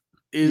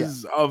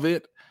of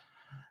it.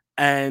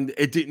 And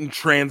it didn't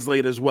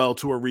translate as well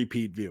to a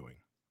repeat viewing.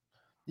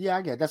 Yeah,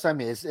 I get it. That's what I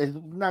mean. It's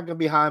not going to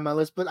be high on my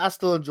list, but I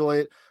still enjoy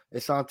it.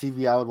 It's on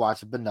TV. I would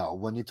watch it. But no,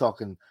 when you're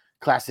talking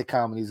classic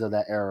comedies of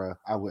that era,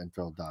 I wouldn't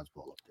throw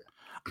Dodgeball up there.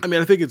 I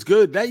mean, I think it's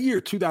good. That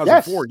year,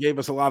 2004, gave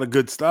us a lot of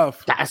good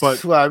stuff. That's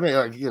what I mean.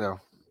 Like,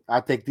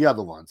 I take the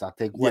other ones. I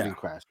take Wedding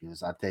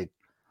Crashers. I take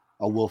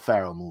a Will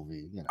Ferrell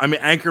movie. I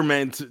mean,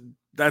 Anchorman,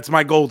 that's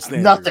my gold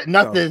standard.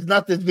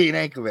 Nothing's being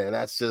Anchorman.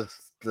 That's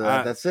just,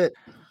 that's it.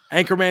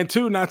 Anchorman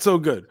 2, not so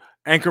good.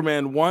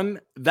 Anchorman 1,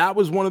 that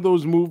was one of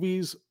those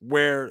movies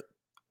where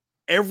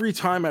every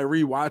time I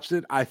rewatched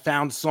it, I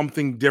found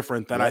something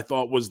different that I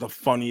thought was the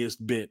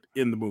funniest bit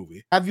in the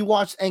movie. Have you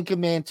watched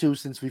Anchorman 2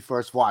 since we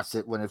first watched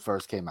it when it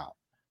first came out?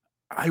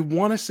 I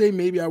want to say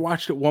maybe I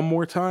watched it one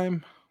more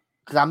time.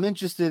 Because I'm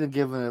interested in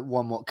giving it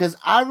one more. Because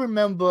I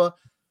remember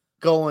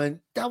going,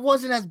 that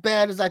wasn't as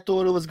bad as I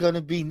thought it was going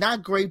to be.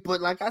 Not great,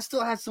 but like I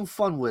still had some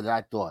fun with it,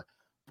 I thought.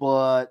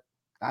 But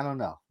I don't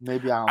know.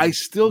 Maybe I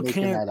still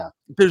can't.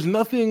 There's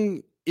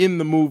nothing in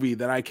the movie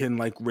that I can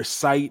like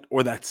recite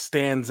or that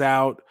stands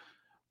out.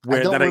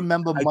 I don't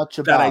remember much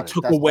about it. That I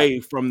took away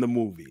from the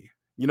movie.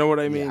 You know what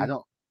I mean? I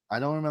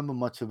don't remember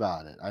much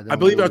about it. I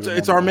believe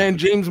it's our man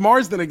James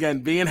Marsden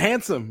again, being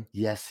handsome.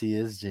 Yes, he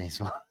is James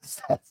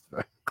Marsden. That's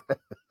right.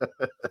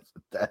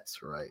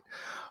 That's right.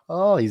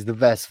 Oh, he's the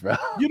best, bro.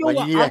 You know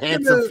what? You need a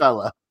handsome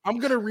fella. I'm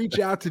gonna reach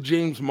out to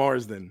James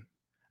Marsden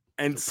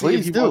and see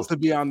if he wants to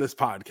be on this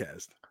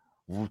podcast.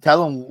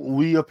 Tell him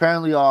we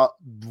apparently are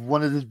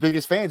one of his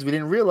biggest fans. We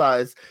didn't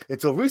realize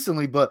until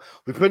recently, but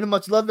we pretty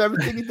much love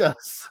everything he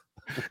does.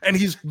 And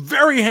he's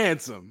very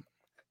handsome.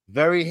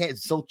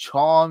 So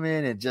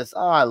charming and just,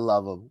 I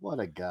love him. What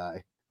a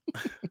guy.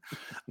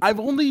 I've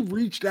only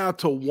reached out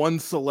to one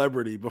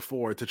celebrity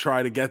before to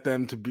try to get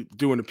them to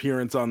do an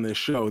appearance on this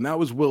show, and that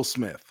was Will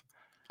Smith.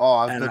 Oh,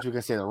 I thought you were going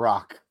to say The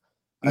Rock.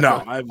 What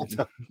are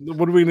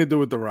we going to do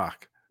with The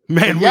Rock?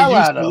 Man, we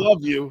used to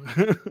love you.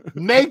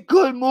 Make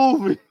good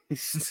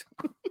movies.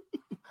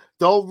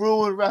 Don't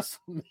ruin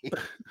WrestleMania.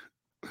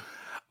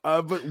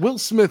 But Will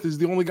Smith is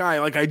the only guy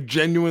like I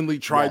genuinely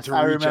tried to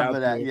reach out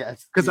to.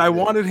 Yes, because I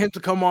wanted him to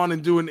come on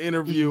and do an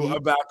interview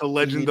about the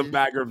Legend of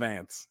Bagger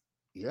Vance.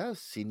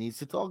 Yes, he needs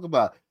to talk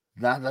about.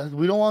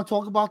 We don't want to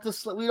talk about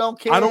this. We don't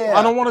care. I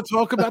don't want to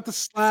talk about the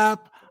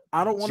slap.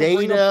 I don't want to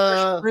bring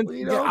up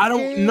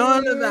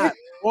none of that.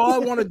 All I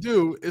want to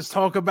do is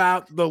talk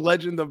about the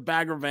Legend of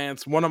Bagger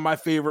Vance, one of my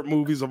favorite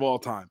movies of all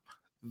time.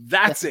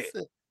 That's it.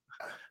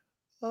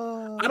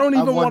 I don't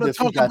even want to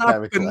talk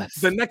about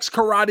the next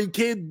Karate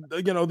Kid,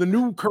 the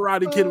new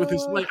Karate Kid with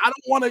his I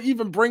don't want to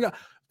even bring up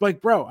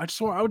bro, I just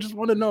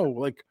want to know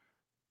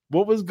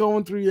what was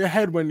going through your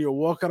head when you're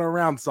walking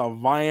around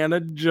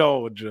Savannah,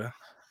 Georgia.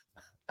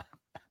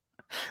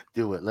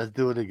 Do it. Let's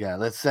do it again.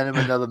 Let's send him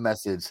another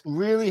message.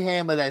 Really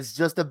hammer that's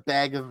just a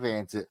Bag of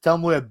Vance. Tell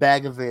him we're a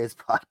Bag of Vance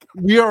podcast.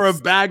 We are a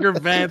Bagger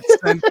Vance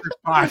centric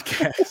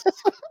podcast.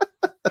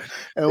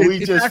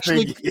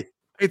 And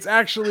it's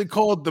actually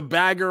called the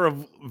Bagger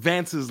of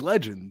Vance's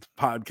Legend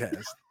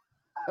podcast.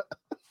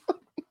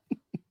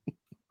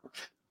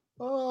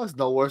 Oh, it's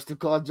no worse to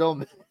call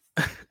Joe.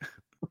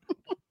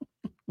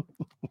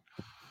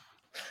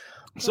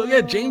 So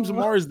yeah, James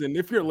Marsden,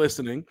 if you're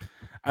listening,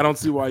 I don't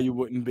see why you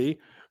wouldn't be.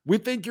 We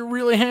think you're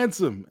really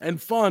handsome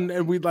and fun,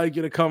 and we'd like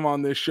you to come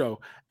on this show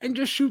and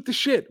just shoot the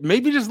shit.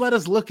 Maybe just let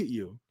us look at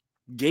you.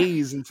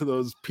 Gaze into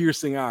those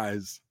piercing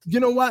eyes. You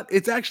know what?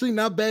 It's actually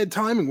not bad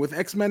timing. With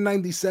X-Men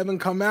 97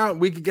 come out,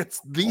 we could get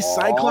the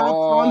Cyclops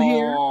on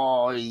here.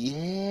 Oh,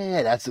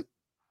 yeah.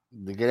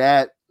 Look at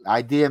that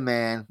idea,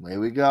 man. There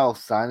we go.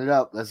 Sign it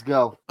up. Let's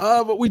go.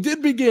 But we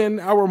did begin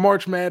our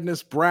March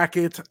Madness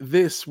bracket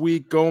this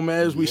week,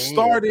 Gomez. We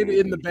started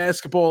in the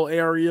basketball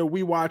area.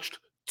 We watched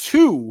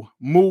 2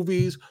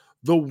 movies.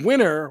 The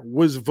winner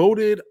was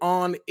voted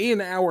on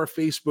in our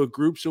Facebook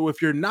group. So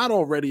if you're not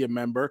already a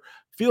member,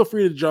 feel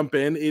free to jump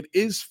in. It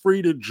is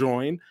free to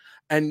join.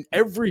 And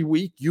every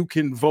week you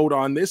can vote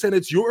on this, and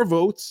it's your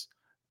votes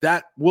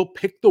that will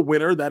pick the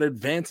winner that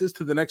advances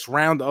to the next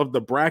round of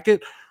the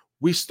bracket.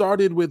 We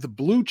started with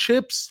Blue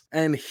Chips,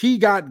 and he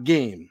got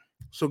game.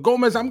 So,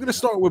 Gomez, I'm going to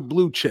start with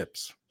Blue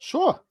Chips.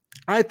 Sure.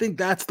 I think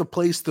that's the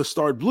place to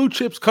start. Blue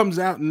Chips comes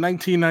out in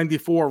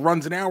 1994,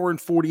 runs an hour and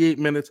 48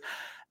 minutes,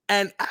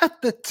 and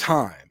at the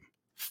time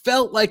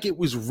felt like it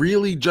was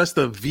really just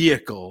a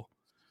vehicle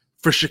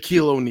for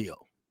Shaquille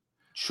O'Neal.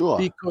 Sure.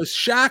 Because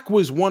Shaq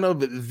was one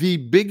of the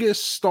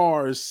biggest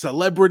stars,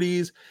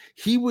 celebrities.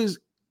 He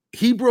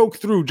broke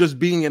through just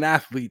being an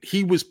athlete.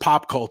 He was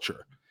pop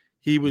culture.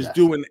 He was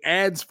doing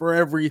ads for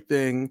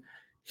everything.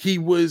 He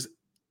was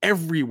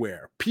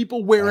everywhere.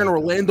 People wearing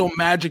Orlando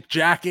Magic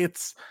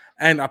jackets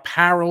and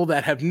apparel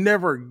that have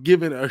never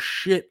given a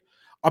shit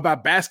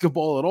about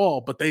basketball at all,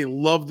 but they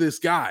love this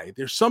guy.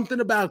 There's something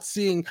about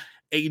seeing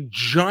a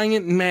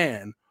giant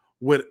man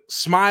with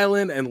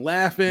smiling and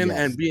laughing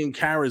and being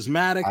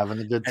charismatic, having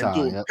a good time,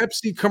 and doing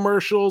Pepsi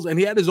commercials. And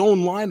he had his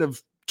own line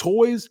of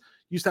toys.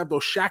 He used to have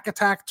those Shaq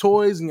Attack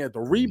toys, and he had the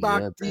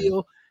Reebok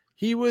deal.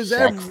 He was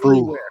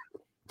everywhere.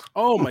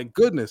 Oh my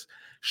goodness.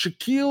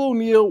 Shaquille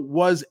O'Neal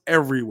was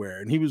everywhere,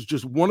 and he was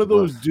just one of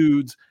those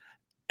dudes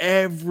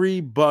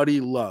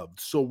everybody loved.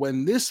 So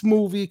when this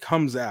movie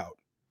comes out,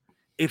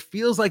 it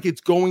feels like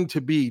it's going to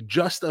be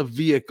just a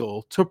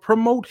vehicle to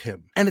promote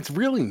him, and it's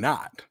really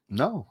not.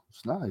 No,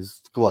 it's not.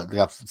 He's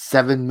got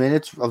 7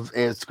 minutes of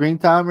screen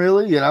time,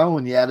 really,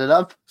 when you add it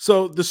up.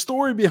 So the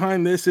story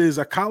behind this is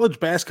a college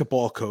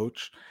basketball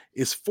coach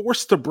is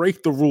forced to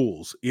break the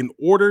rules in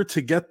order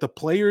to get the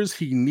players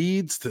he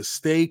needs to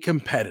stay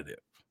competitive.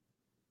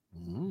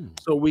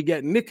 So we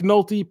get Nick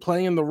Nolte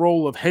playing the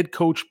role of head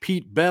coach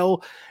Pete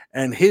Bell,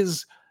 and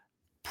his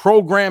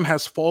program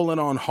has fallen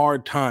on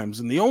hard times.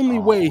 And the only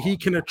way he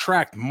can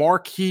attract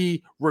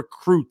marquee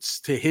recruits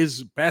to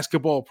his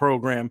basketball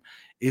program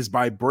is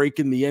by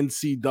breaking the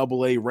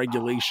NCAA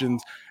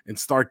regulations and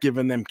start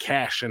giving them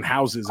cash and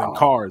houses and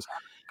cars.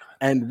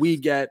 And we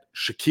get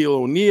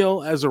Shaquille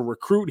O'Neal as a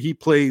recruit. He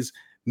plays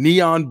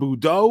Neon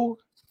Budo.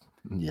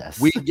 Yes.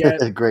 We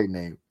get a great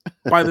name.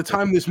 By the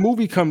time this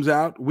movie comes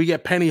out, we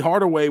get Penny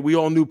Hardaway. We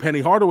all knew Penny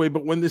Hardaway,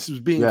 but when this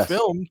was being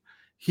filmed,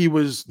 he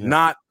was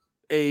not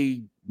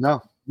a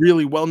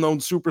really well-known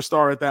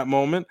superstar at that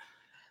moment.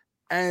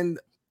 And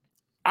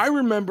I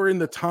remember in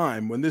the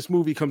time when this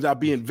movie comes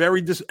out being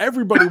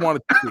everybody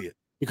wanted to see it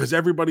because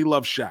everybody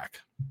loves Shaq.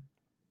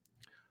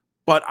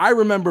 But I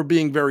remember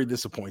being very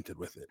disappointed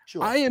with it.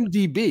 Sure.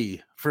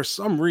 IMDb, for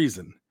some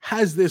reason,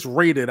 has this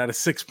rated at a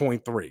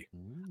 6.3.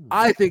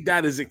 I think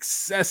that is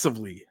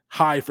excessively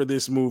high for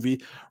this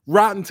movie.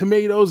 Rotten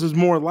Tomatoes is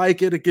more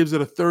like it. It gives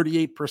it a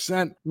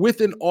 38%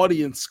 with an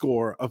audience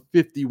score of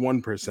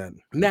 51%.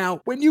 Now,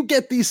 when you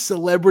get these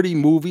celebrity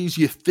movies,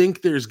 you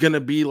think there's going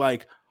to be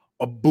like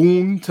a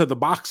boon to the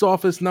box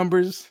office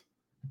numbers.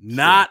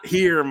 Not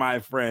here, my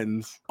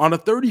friends. On a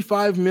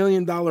 $35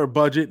 million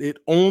budget, it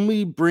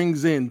only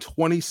brings in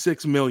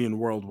 $26 million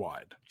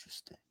worldwide.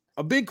 Interesting.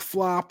 A big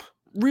flop.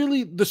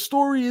 Really, the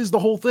story is the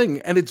whole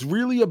thing, and it's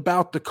really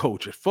about the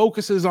coach. It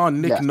focuses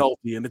on Nick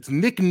Nolte, and it's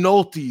Nick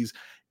Nolte's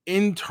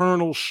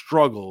internal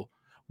struggle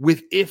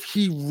with if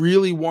he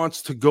really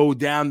wants to go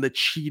down the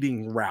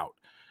cheating route.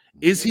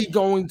 Is he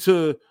going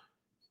to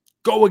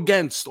go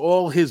against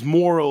all his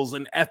morals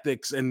and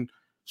ethics and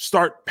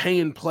start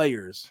paying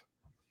players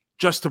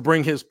just to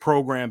bring his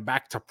program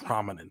back to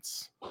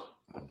prominence?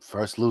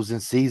 First losing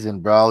season,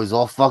 bro. He's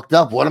all fucked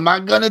up. What am I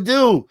going to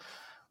do?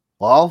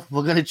 Well,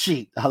 we're going to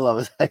cheat. I love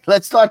it. Like,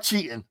 let's start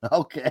cheating.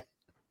 Okay.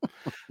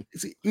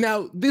 See,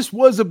 now, this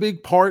was a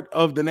big part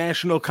of the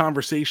national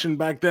conversation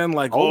back then.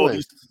 Like,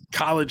 these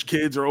college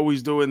kids are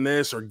always doing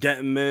this or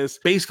getting this.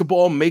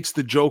 Basketball makes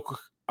the joke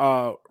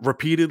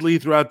repeatedly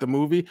throughout the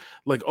movie.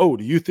 Like, do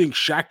you think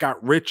Shaq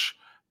got rich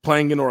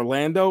playing in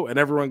Orlando? And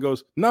everyone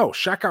goes, no,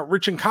 Shaq got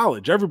rich in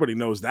college. Everybody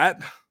knows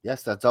that.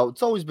 Yes, it's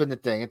always been the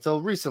thing. Until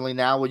recently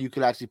now where you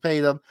could actually pay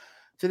them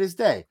to this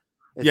day.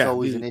 It's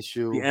always an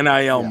issue. The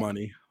NIL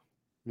money.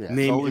 Yeah,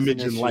 name,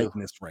 image, and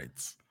likeness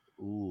rights.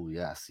 Ooh,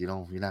 yes.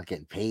 You're not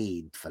getting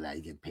paid for that.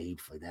 You get paid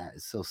for that.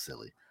 It's so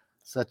silly.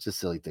 Such a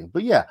silly thing.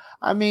 But yeah,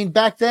 I mean,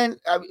 back then,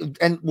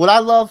 and what I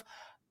love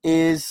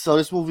is, so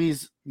this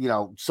movie's,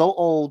 so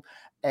old.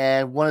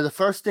 And one of the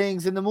first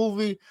things in the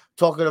movie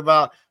talking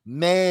about,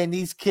 man,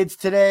 these kids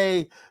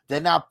today, they're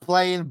not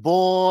playing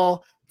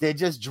ball. They're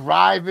just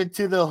driving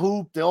to the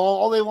hoop.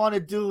 All they want to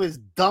do is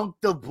dunk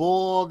the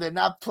ball. They're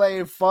not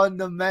playing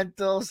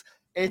fundamentals.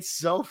 It's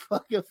so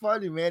fucking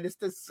funny, man. It's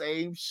the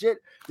same shit.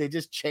 They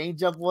just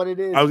change up what it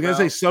is. I was going to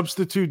say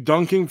substitute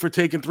dunking for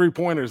taking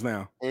 3-pointers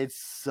now. It's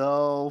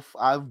so,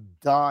 I'm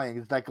dying.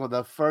 It's like one of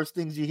the first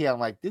things you hear. I'm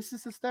like, this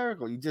is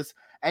hysterical.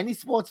 Any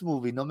sports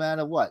movie, no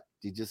matter what,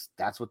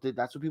 that's what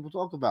people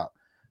talk about.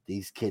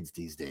 These kids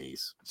these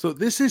days. So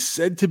this is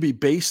said to be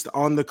based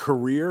on the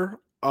career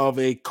of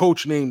a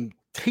coach named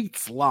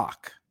Tates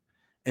Locke.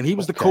 And he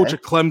was the coach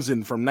at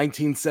Clemson from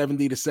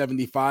 1970 to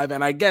 75.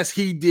 And I guess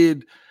he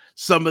did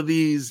some of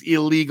these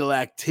illegal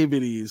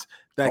activities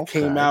that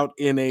came out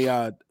in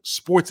a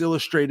Sports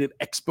Illustrated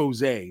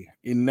expose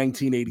in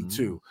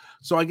 1982.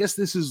 So I guess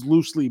this is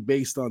loosely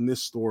based on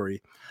this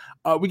story.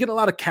 We get a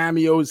lot of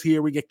cameos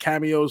here. We get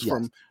cameos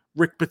from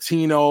Rick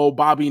Pitino,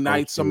 Bobby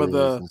Knight, some of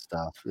the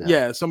stuff.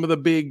 Some of the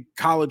big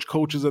college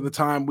coaches at the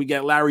time. We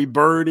get Larry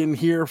Bird in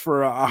here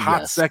for a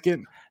hot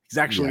second. He's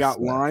actually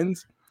got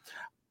lines.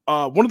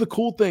 One of the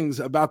cool things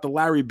about the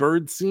Larry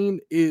Bird scene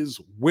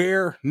is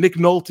where Nick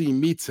Nolte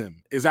meets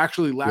him is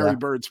actually Larry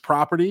Bird's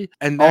property.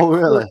 And that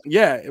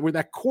where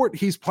that court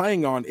he's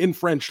playing on in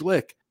French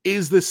Lick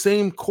is the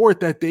same court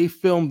that they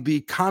filmed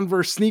the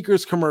Converse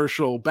sneakers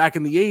commercial back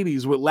in the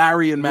 80s with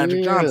Larry and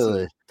Magic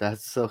Johnson.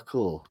 That's so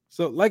cool.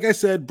 So, like I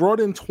said, brought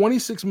in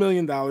 $26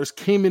 million,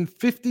 came in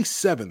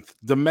 57th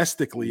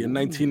domestically in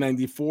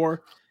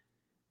 1994.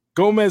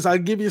 Gomez, I'll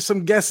give you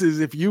some guesses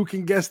if you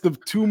can guess the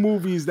two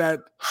movies that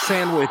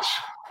sandwich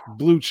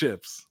Blue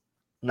Chips.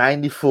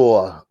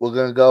 94. We're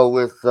going to go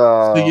with...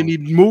 so you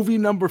need movie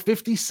number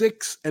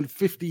 56 and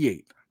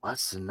 58.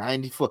 What's the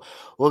 94?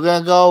 We're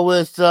going to go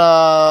with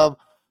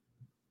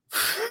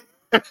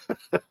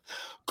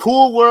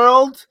Cool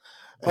World.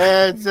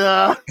 And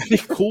I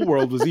think Cool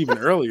World was even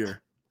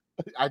earlier.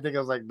 I think it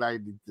was like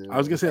 92. I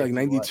was going to say like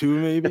 92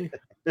 maybe.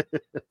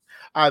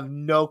 I have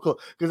no clue.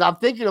 Because I'm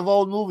thinking of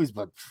old movies,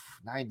 but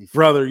 94.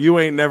 Brother, you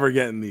ain't never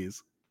getting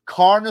these.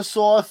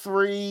 Carnosaur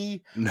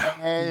 3. No.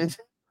 And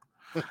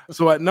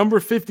so at number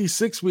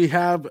 56, we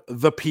have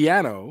The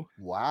Piano.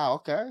 Wow,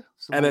 okay.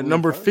 And at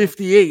number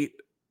 58,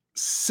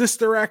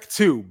 Sister Act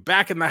 2,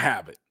 Back in the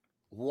Habit.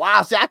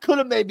 Wow, see, I could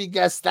have maybe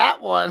guessed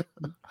that one.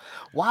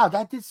 Wow,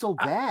 that did so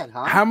bad,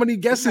 huh? How many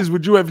guesses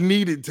would you have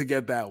needed to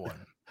get that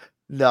one?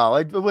 No,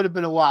 it would have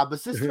been a while. But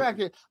Sister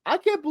Act, I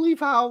can't believe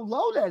how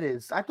low that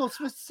is. I thought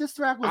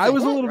Sister Act was I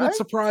was a little bit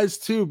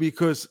surprised, too,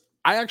 because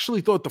I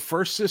actually thought the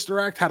first Sister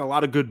Act had a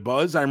lot of good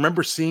buzz. I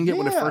remember seeing it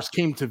when it first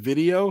came to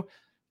video,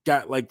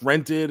 got like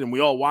rented, and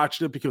we all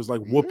watched it because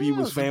like Whoopi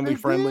was family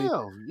friendly.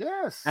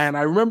 Yes. And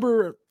I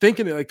remember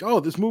thinking like, oh,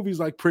 this movie's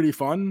like pretty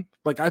fun.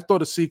 Like I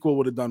thought a sequel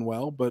would have done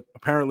well, but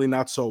apparently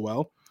not so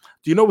well.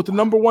 Do you know what the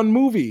number one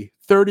movie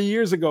 30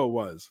 years ago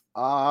was?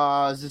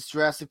 Is this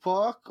Jurassic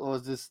Park or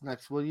is this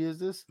next? What year is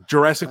this?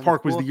 Jurassic 94?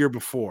 Park was the year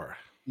before.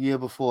 Year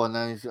before,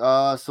 90.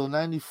 So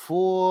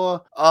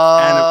 94.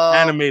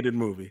 Animated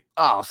movie.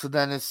 Oh, so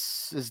then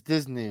it's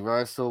Disney,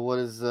 right? So what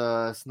is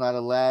it's not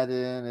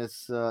Aladdin,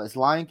 it's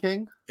Lion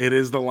King? It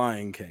is the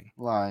Lion King.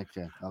 Lion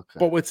King, okay.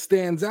 But what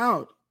stands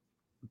out,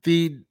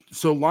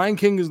 so Lion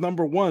King is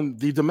number one.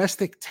 The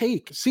domestic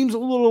take seems a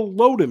little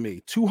low to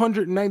me.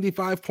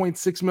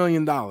 $295.6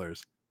 million.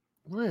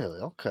 Really?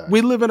 Okay.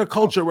 We live in a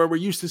culture where we're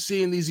used to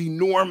seeing these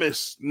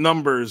enormous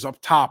numbers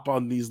up top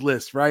on these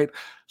lists, right?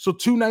 So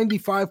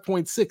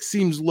 295.6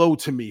 seems low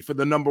to me for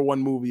the number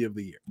one movie of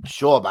the year.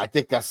 Sure, but I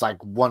think that's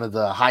like one of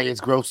the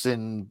highest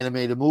grossing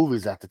animated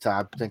movies at the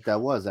time. I think that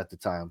was at the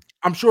time.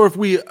 I'm sure if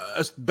we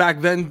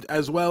back then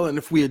as well, and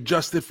if we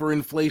adjust it for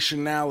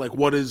inflation now, like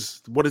what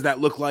does that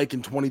look like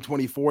in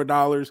 2024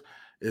 dollars?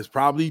 It's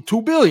probably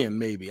 $2 billion,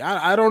 maybe.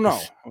 I don't know.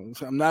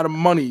 I'm not a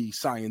money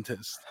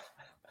scientist.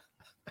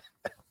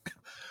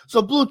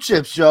 So Blue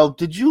Chips, Joe,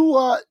 did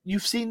you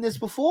you've seen this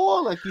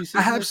before? Like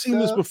I have seen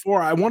this before.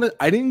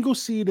 I didn't go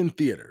see it in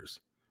theaters.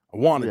 I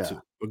wanted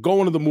to, but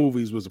going to the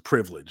movies was a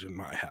privilege in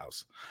my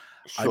house.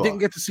 Sure. I didn't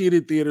get to see it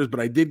in theaters, but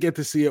I did get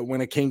to see it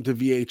when it came to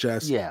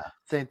VHS. Yeah.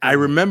 Same thing. I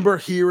remember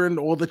hearing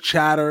all the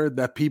chatter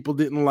that people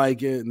didn't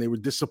like it and they were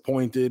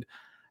disappointed.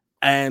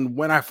 And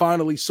when I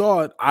finally saw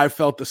it, I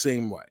felt the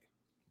same way.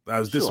 I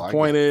was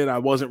disappointed. I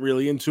wasn't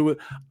really into it.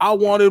 I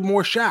wanted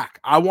more Shaq.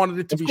 I wanted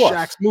it to be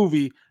Shaq's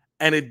movie.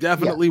 And it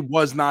definitely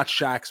was not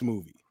Shaq's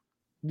movie.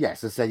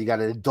 Yes, I said you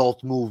got an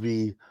adult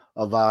movie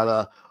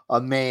about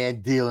a man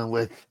dealing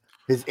with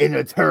his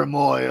inner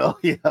turmoil.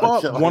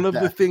 But one of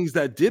the things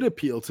that did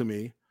appeal to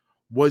me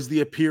was the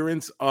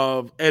appearance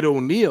of Ed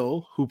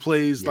O'Neill, who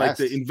plays like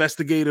the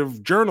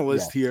investigative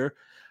journalist here,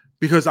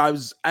 because I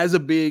was, as a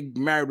big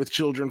Married with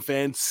Children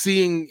fan,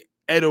 seeing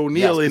Ed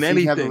O'Neill in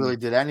anything. He never really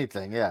did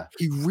anything,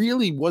 He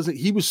really wasn't.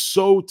 He was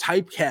so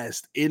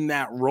typecast in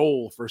that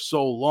role for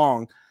so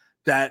long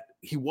that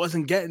he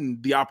wasn't getting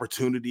the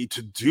opportunity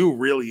to do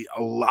really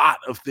a lot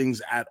of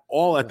things at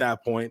all at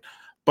that point.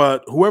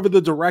 But whoever the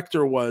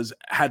director was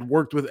had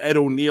worked with Ed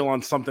O'Neill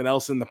on something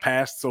else in the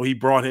past, so he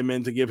brought him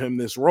in to give him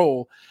this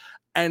role.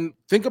 And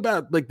think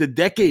about like the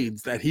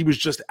decades that he was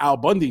just Al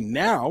Bundy.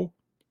 Now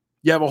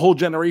you have a whole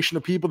generation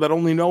of people that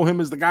only know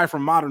him as the guy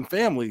from Modern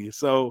Family.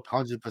 So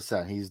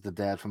 100%, he's the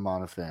dad from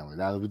Modern Family.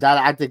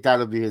 I think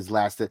that'll be his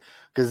last,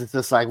 because it's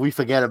just like we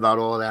forget about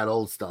all that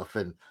old stuff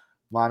and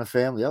Modern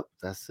Family. Yep,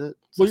 that's it.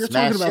 Well, you're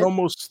talking about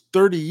almost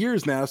 30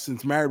 years now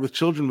since Married with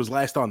Children was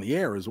last on the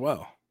air as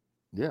well.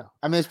 Yeah.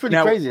 I mean, it's pretty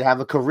Now, crazy to have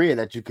a career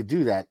that you could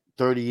do that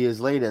 30 years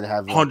later to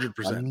have a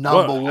 100%.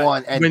 number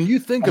one. And when you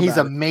think about he's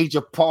a it, major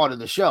part of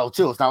the show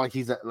too. It's not like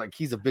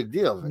he's a big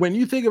deal. When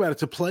you think about it,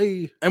 to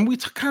play, and we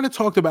kind of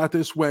talked about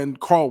this when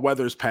Carl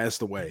Weathers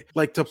passed away,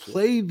 like to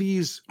play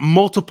these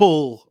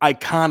multiple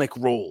iconic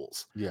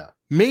roles. Yeah.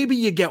 Maybe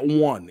you get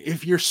one.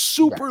 If you're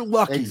super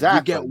lucky,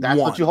 exactly. You get That's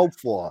one. what you hope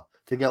for,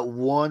 to get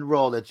one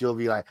role that you'll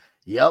be like,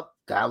 yep,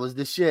 that was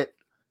the shit.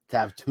 To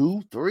have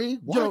 2, 3,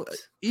 what? You know,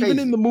 even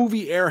in the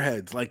movie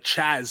Airheads, like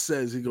Chaz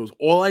says, he goes,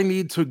 all I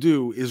need to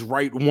do is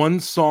write one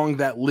song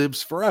that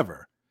lives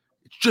forever.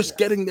 It's just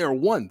getting there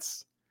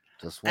once.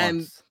 Just once.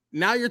 And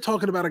now you're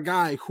talking about a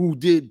guy who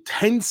did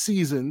 10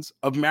 seasons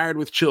of Married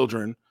with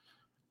Children,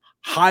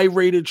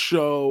 high-rated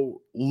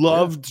show,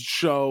 loved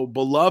show,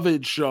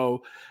 beloved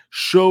show,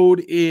 showed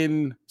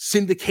in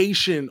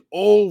syndication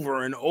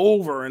over and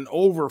over and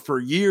over for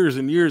years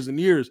and years and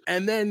years.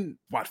 And then,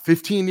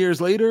 15 years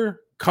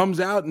later,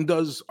 comes out and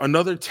does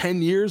another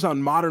 10 years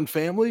on Modern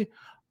Family,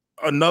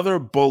 another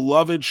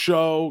beloved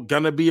show,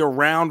 gonna be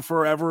around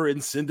forever in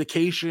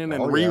syndication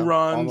and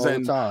reruns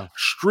and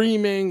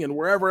streaming and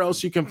wherever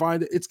else you can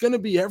find it. It's gonna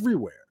be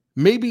everywhere.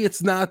 Maybe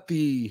it's not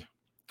the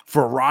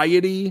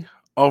variety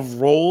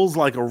of roles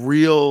like a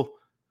real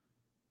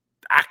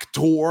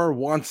actor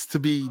wants to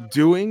be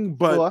doing,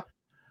 but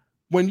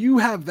when you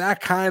have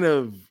that kind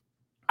of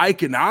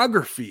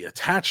iconography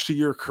attached to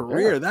your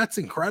career, that's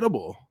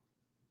incredible.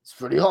 It's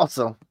pretty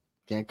awesome.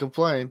 Can't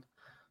complain.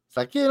 It's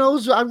like,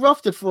 I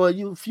roughed it for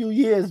a few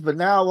years, but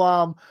now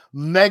I'm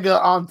mega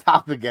on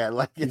top again.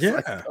 Like, it's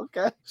like,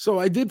 okay. So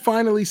I did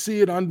finally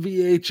see it on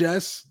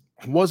VHS.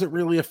 Wasn't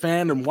really a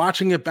fan, and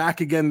watching it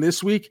back again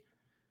this week,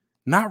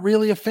 not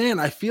really a fan.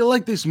 I feel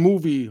like this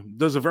movie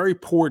does a very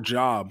poor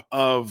job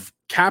of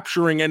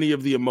capturing any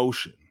of the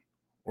emotion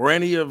or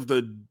any of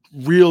the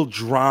real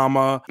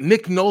drama.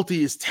 Nick Nolte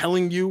is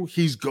telling you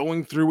he's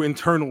going through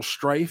internal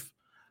strife,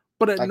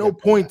 but at no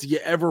point do you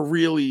ever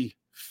really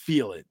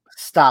feel it.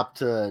 Stop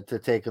to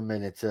take a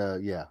minute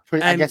to,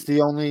 I guess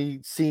the only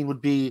scene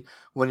would be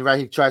when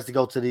he tries to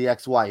go to the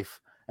ex-wife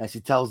and she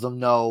tells him,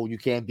 no, you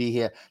can't be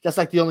here. That's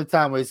like the only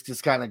time where he's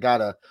just kind of got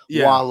to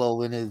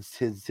wallow in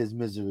his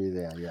misery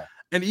there. Yeah.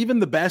 And even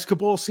the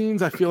basketball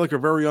scenes, I feel like, are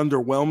very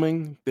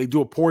underwhelming. They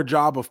do a poor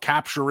job of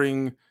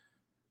capturing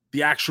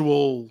the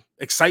actual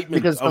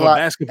excitement of a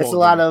basketball game. It's a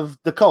lot of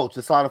the coach.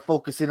 It's a lot of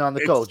focusing on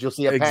the coach. You'll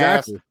see a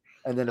pass.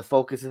 And then the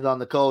focus is on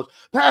the coach.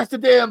 Pass the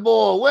damn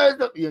ball.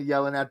 You're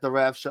yelling at the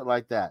ref, shit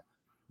like that.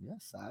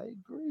 Yes, I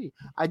agree.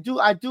 I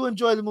do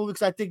enjoy the movie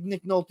because I think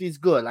Nick Nolte is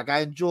good. Like,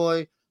 I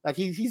enjoy, like,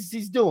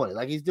 he's doing it.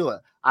 Like, he's doing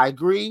it. I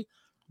agree.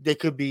 There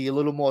could be a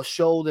little more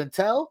show than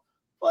tell,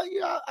 but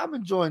I'm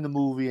enjoying the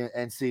movie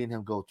and seeing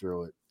him go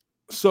through it.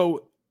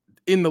 So,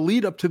 in the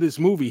lead up to this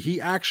movie,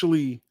 he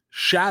actually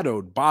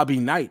shadowed Bobby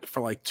Knight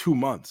for like 2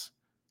 months.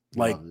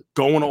 Like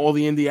going to all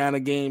the Indiana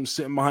games,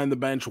 sitting behind the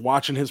bench,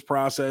 watching his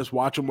process,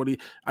 watching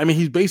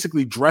he's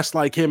basically dressed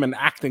like him and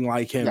acting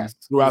like him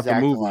throughout the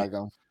movie. Like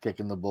him,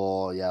 kicking the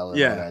ball,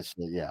 yelling, all that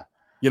shit. Yeah.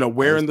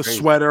 Wearing the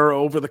sweater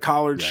over the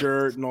collared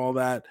shirt and all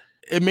that.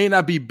 It may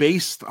not be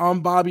based on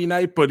Bobby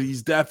Knight, but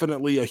he's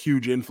definitely a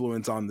huge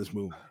influence on this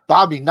movie.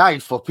 Bobby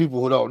Knight, for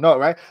people who don't know,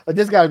 right? But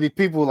there's got to be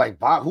people like,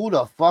 who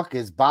the fuck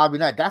is Bobby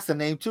Knight? That's a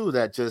name too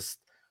that just,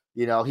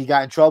 he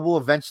got in trouble.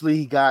 Eventually,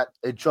 he got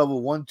in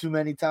trouble one too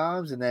many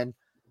times, and then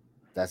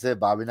that's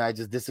it. Bobby Knight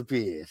just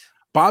disappeared.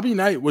 Bobby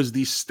Knight was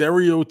the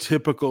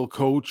stereotypical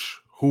coach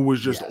who was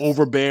just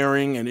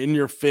overbearing and in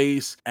your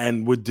face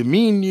and would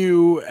demean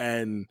you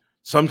and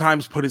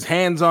sometimes put his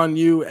hands on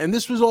you. And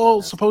this was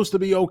all supposed to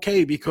be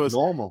okay because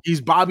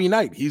he's Bobby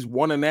Knight. He's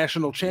won a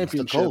national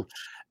championship,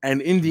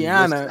 and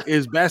Indiana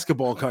is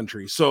basketball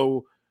country.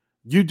 So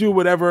you do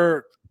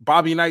whatever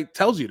Bobby Knight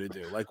tells you to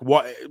do. Like,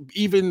 what,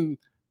 even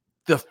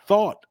the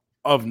thought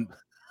of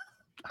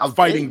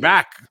fighting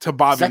back to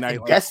Bobby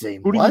Knight. Like,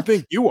 who do you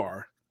think you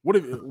are?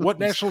 What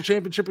national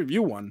championship have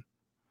you won?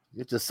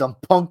 You're just some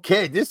punk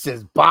kid. This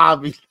is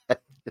Bobby.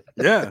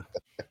 Yeah.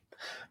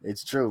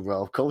 It's true,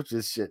 bro.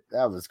 Coaches shit.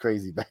 That was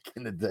crazy back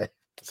in the day.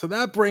 So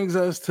that brings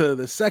us to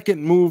the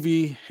second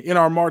movie in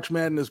our March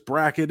Madness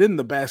bracket in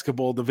the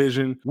basketball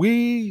division.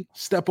 We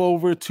step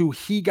over to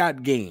He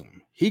Got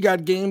Game. He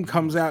Got Game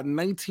comes out in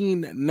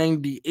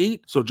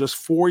 1998, so just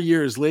 4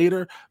 years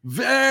later.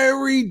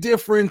 Very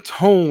different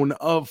tone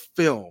of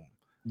film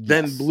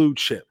than Blue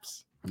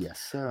Chips. Yes,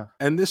 sir.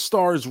 And this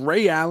stars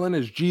Ray Allen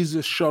as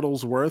Jesus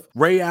Shuttlesworth.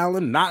 Ray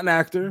Allen, not an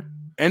actor,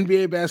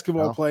 NBA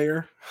basketball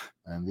player.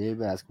 NBA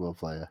basketball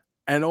player.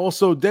 And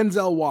also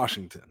Denzel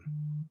Washington.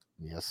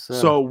 Yes, sir.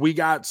 So we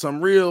got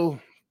some real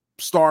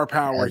star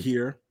power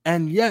here.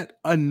 And yet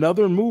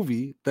another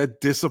movie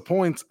that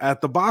disappoints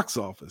at the box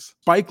office.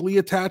 Spike Lee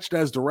attached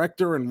as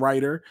director and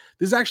writer.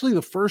 This is actually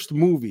the first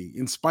movie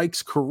in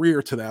Spike's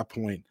career to that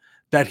point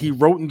that he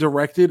wrote and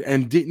directed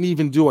and didn't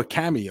even do a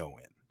cameo in.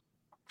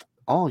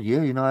 Oh,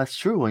 yeah, that's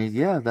true.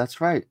 Yeah, that's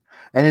right.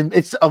 And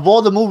it's of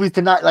all the movies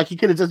tonight, like, he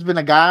could have just been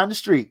a guy on the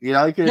street. He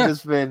could have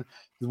just been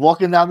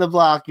walking down the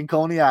block in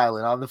Coney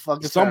Island on the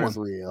fucking Ferris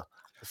wheel.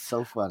 It's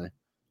so funny.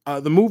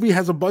 The movie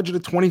has a budget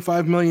of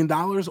 $25 million,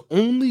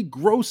 only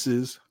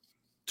grosses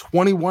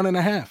 21 and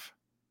a half.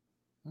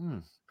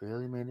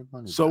 Barely made it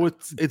money. So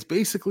it's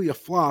basically a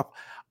flop.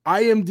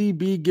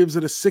 IMDb gives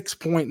it a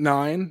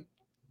 6.9.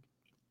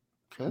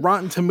 Okay.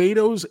 Rotten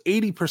Tomatoes,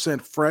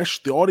 80%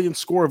 fresh. The audience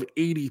score of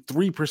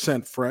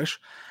 83% fresh.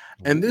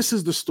 And this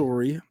is the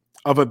story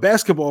of a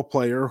basketball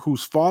player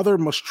whose father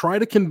must try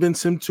to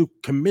convince him to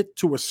commit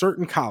to a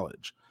certain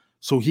college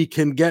so he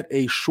can get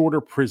a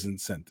shorter prison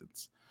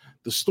sentence.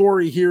 The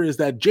story here is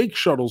that Jake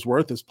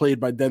Shuttlesworth, as played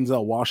by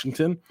Denzel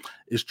Washington,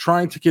 is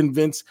trying to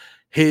convince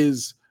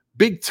his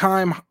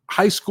big-time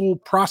high school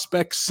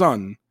prospect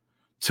son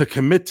to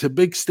commit to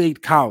Big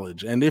State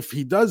College. And if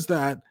he does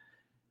that,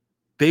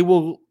 they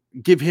will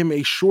give him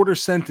a shorter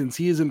sentence.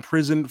 He is in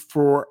prison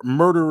for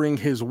murdering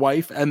his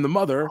wife and the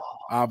mother,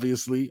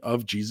 obviously,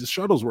 of Jesus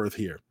Shuttlesworth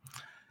here.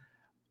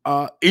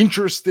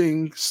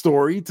 Interesting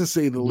story, to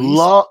say the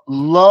least.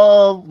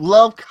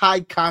 Love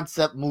high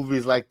concept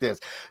movies like this.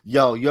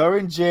 Yo, you're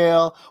in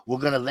jail. We're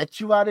going to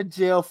let you out of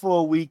jail for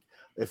a week.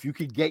 If you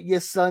could get your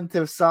son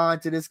to sign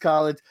to this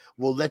college,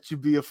 we'll let you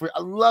be a free.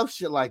 I love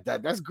shit like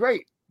that. That's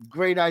great.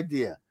 Great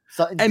idea.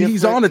 Something and different.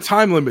 He's on a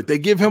time limit. They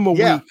give him a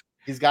week.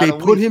 They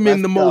put him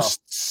in the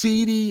most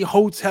seedy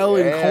hotel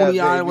in Coney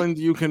Island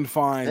you can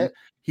find.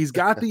 He's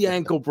got the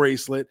ankle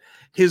bracelet.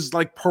 His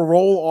like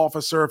parole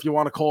officer, if you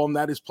want to call him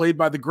that, is played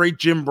by the great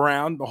Jim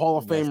Brown, the Hall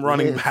of Fame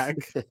running back.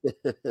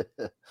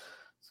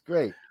 It's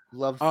great.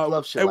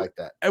 Love shit like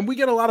that. And we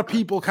get a lot of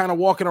people kind of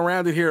walking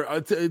around it here.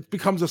 It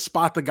becomes a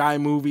spot the guy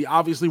movie.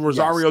 Obviously,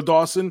 Rosario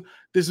Dawson.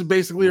 This is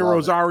basically a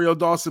Rosario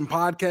Dawson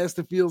podcast.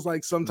 It feels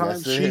like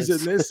sometimes she's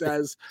in this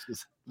as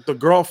the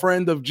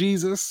girlfriend of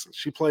Jesus.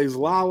 She plays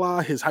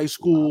Lala, his high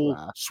school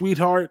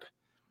sweetheart.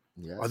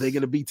 Yes. Are they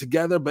going to be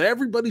together? But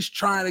everybody's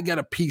trying to get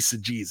a piece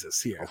of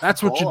Jesus here.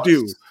 That's what you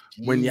do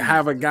when you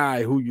have a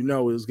guy who you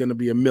know is going to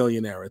be a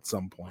millionaire at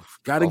some point.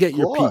 Got to get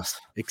your piece.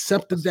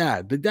 Except the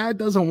dad. The dad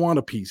doesn't want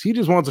a piece. He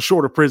just wants a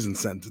shorter prison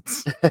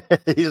sentence.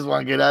 He just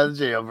want to get out of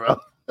jail, bro.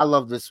 I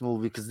love this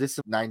movie because this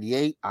is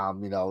 98.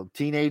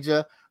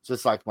 Teenager. So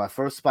it's like my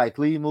first Spike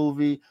Lee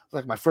movie. It's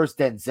like my first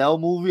Denzel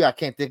movie. I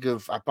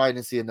probably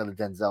didn't see another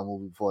Denzel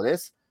movie before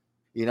this,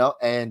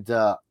 and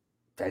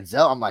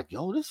Denzel, I'm like,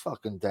 yo, this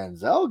fucking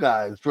Denzel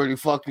guy is pretty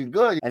fucking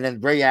good. And then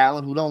Ray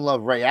Allen, who don't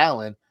love Ray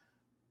Allen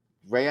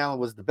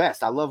was the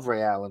best. I love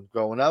Ray Allen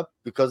growing up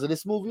because of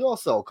this movie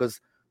also.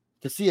 Because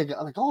to see a guy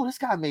like, oh, this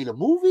guy made a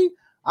movie,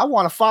 I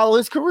want to follow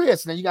his career.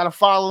 So then you got to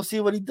follow, see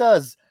what he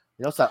does.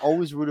 So I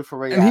always rooted for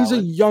Ray Allen. And he's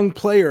a young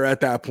player at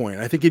that point.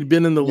 I think he'd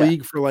been in the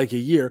league for like a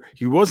year.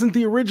 He wasn't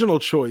the original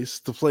choice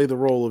to play the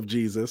role of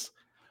Jesus,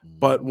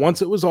 but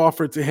once it was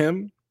offered to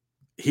him,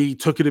 he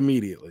took it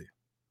immediately.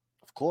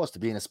 Of course, to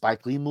be in a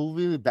Spike Lee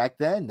movie back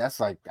then, that's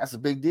a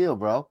big deal,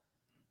 bro.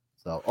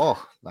 So,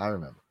 I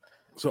remember.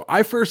 So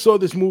I first saw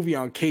this movie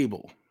on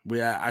cable.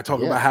 I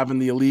talk about having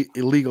the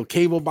illegal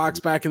cable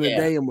box back in the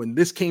day, and when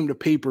this came to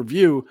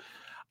pay-per-view,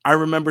 I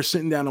remember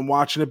sitting down and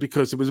watching it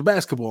because it was a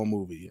basketball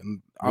movie,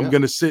 and I'm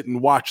going to sit and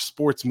watch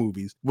sports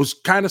movies. Was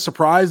kind of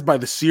surprised by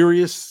the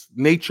serious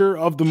nature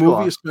of the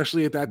movie,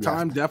 especially at that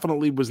time.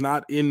 Definitely was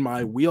not in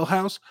my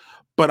wheelhouse,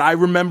 but I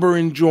remember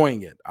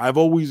enjoying it. I've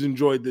always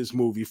enjoyed this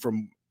movie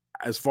from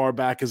as far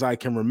back as I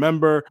can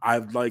remember. I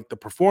like the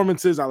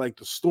performances. I like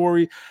the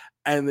story.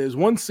 And there's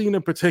one scene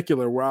in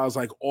particular where I was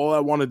like, all I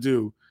want to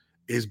do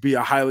is be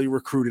a highly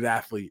recruited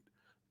athlete.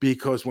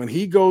 Because when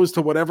he goes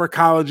to whatever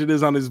college it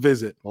is on his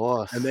visit,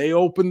 and they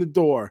open the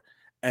door,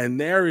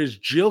 and there is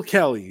Jill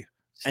Kelly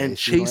and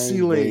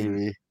Chasey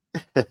Lane,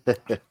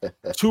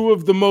 two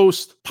of the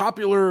most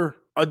popular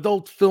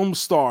adult film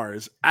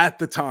stars at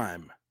the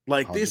time.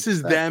 Like 100%. This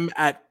is them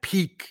at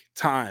peak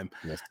time.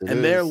 Yes,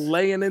 and they're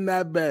laying in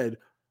that bed,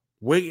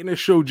 waiting to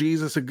show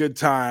Jesus a good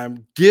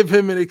time, give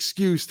him an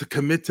excuse to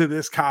commit to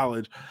this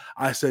college.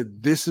 I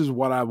said, this is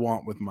what I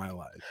want with my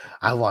life.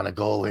 I want to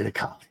go away to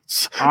college.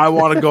 I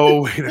want to go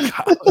away to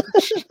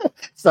college.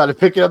 Started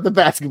picking up the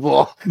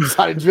basketball.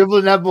 Started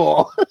dribbling that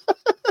ball.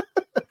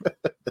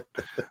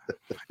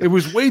 It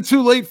was way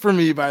too late for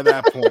me by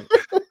that point.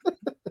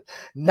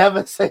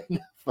 Never say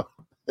never.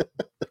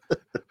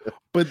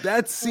 But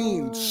that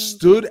scene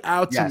stood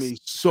out to me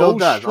so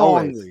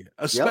strongly,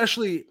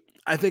 especially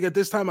I think at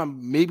this time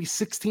I'm maybe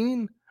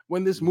 16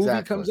 when this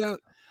movie comes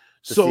out.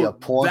 To see a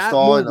porn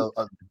star in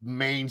a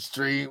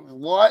mainstream,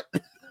 what?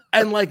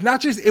 And like,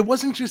 it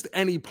wasn't just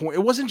any porn.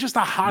 It wasn't just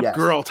a hot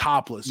girl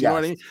topless. You know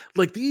what I mean?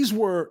 Like these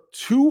were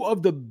two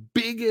of the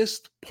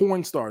biggest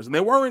porn stars, and they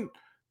weren't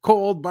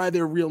called by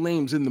their real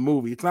names in the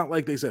movie. It's not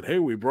like they said, hey,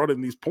 we brought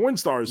in these porn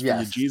stars for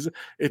you, Jesus.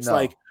 It's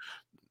like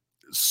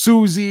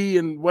Susie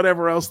and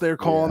whatever else they're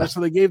calling it.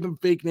 So they gave them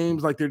fake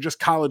names like they're just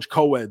college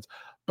co-eds.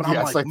 But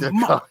I'm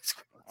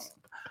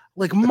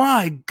like,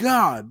 my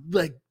God,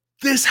 like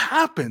this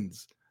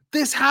happens.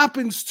 This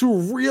happens to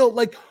real,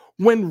 like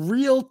when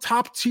real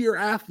top tier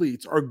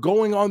athletes are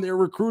going on their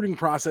recruiting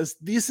process.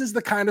 This is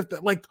the kind of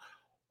like,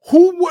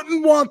 who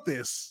wouldn't want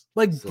this?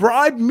 Like,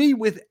 bribe me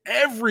with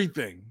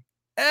everything.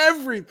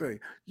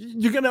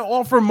 You're going to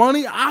offer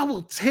money? I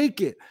will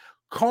take it.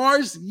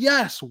 Cars,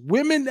 yes.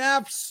 Women,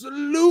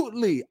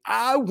 absolutely.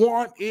 I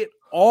want it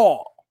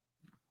all.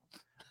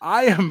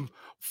 I am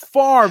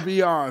far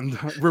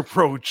beyond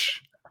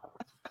reproach.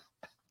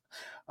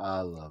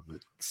 I love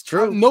it. It's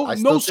true.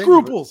 No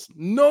scruples.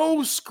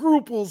 No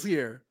scruples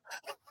here.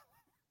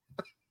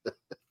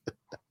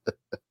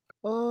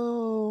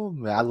 Oh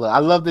man, I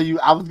love that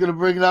I was gonna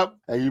bring it up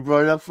and you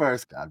brought it up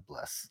first. God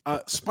bless.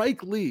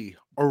 Spike Lee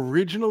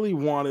originally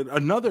wanted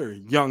another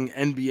young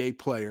NBA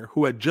player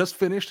who had just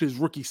finished his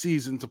rookie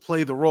season to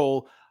play the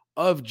role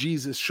of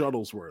Jesus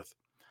Shuttlesworth.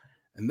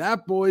 And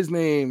that boy's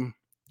name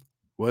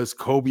was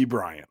Kobe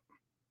Bryant.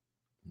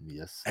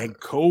 Yes. Sir. And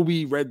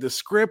Kobe read the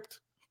script.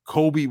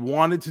 Kobe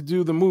wanted to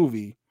do the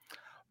movie,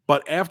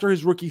 but after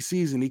his rookie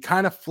season, he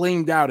kind of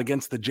flamed out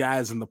against the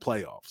Jazz in the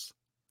playoffs.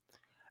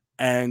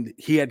 And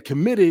he had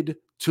committed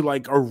to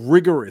like a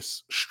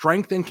rigorous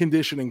strength and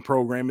conditioning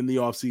program in the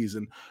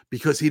offseason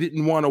because he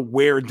didn't want to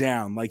wear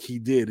down like he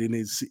did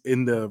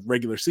in the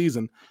regular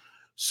season.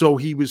 So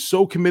he was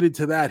so committed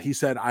to that. He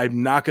said,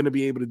 I'm not going to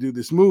be able to do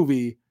this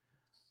movie.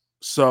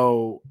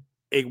 So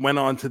it went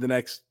on to the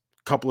next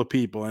couple of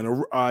people.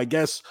 And I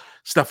guess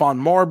Stephon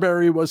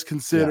Marbury was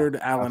considered.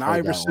 Allen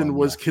Iverson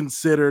was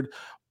considered,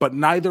 but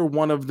neither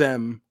one of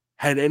them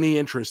had any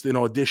interest in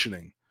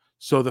auditioning.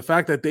 So the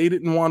fact that they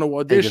didn't want to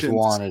audition, they just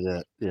wanted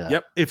it. Yeah.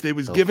 Yep. If it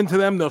was given to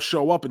them, they'll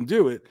show up and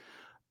do it.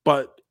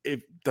 But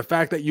if the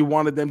fact that you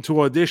wanted them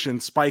to audition,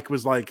 Spike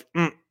was like,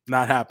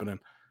 not happening.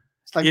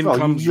 It's like,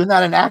 bro, you're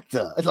not an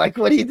actor. It's like,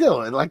 what are you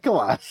doing? Like, come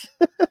on.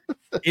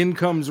 In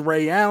comes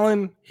Ray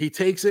Allen. He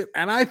takes it.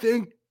 And I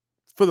think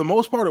for the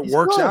most part, it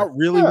works out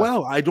really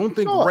well. I don't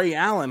think Ray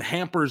Allen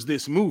hampers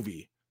this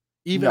movie,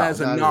 even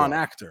as a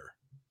non-actor.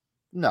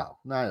 No.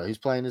 He's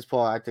playing his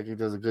part. I think he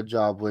does a good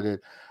job with it.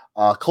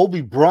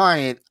 Kobe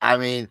Bryant, I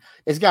mean,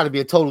 it's got to be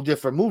a total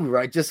different movie,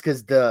 right? Just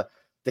because the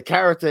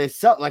character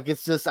itself, like,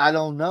 it's just, I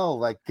don't know,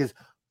 like, because,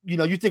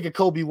 you think of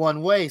Kobe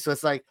one way, so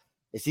it's like,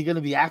 is he going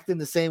to be acting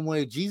the same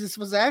way Jesus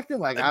was acting?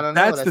 Like, I don't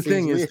know. That's the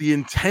thing, is the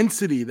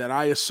intensity that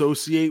I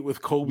associate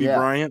with Kobe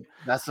Bryant.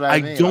 That's what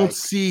I mean. I don't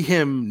see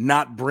him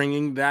not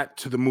bringing that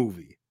to the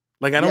movie.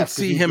 Like, I don't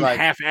see him like,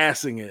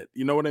 half-assing it.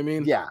 You know what I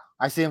mean? Yeah.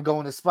 I see him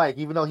going to Spike,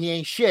 even though he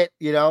ain't shit,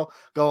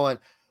 going,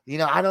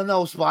 I don't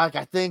know, Spike.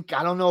 I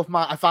don't know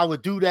if I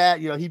would do that,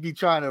 he'd be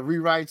trying to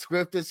rewrite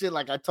script and shit.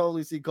 Like, I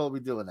totally see Kobe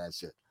doing that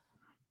shit.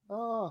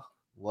 Oh,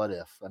 what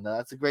if? And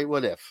that's a great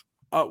what if.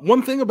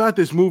 One thing about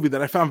this movie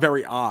that I found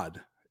very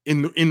odd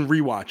in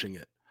rewatching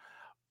it,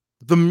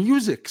 the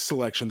music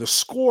selection, the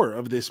score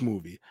of this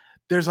movie,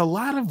 there's a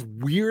lot of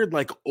weird,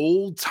 like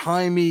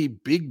old-timey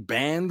big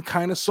band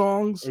kind of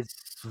songs.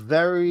 It's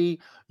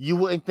very, you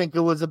wouldn't think it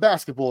was a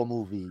basketball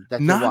movie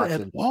that you're watching. Not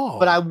at all.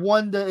 But I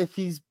wonder if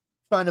he's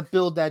trying to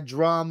build that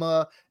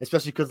drama,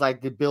 especially because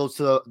like it builds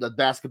to the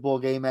basketball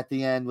game at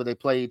the end where they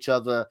play each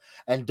other.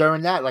 And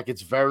during that, like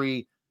it's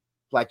very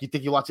like you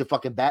think you're watching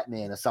fucking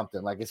Batman or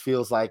something. Like it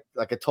feels like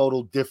a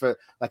total different,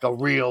 like a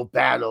real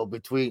battle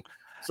between.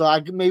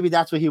 So maybe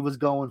that's what he was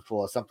going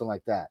for, something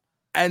like that.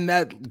 And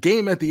that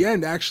game at the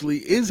end actually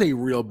is a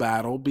real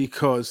battle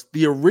because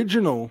the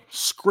original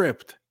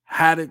script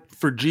had it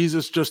for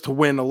Jesus just to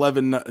win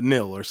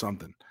 11-0 or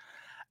something.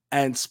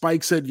 And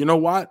Spike said, you know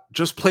what?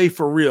 Just play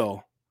for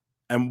real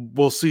and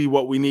we'll see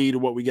what we need or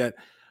what we get.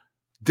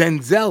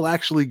 Denzel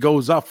actually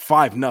goes up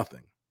 5-0.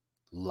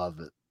 Love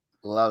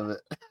it.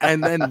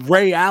 And then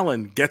Ray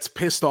Allen gets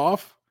pissed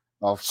off.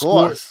 Of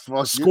course.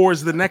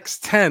 Scores the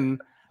next 10,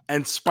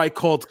 and Spike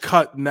called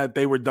cut and that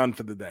they were done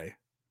for the day.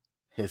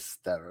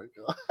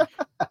 Hysterical.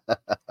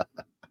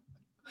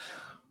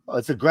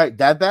 It's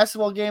that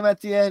basketball game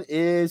at the end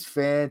is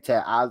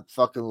fantastic. I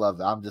fucking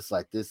love it. I'm just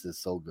like, this is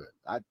so good.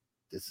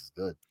 This is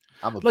good.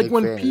 I'm a like big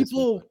when fan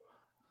people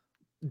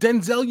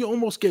Denzel, you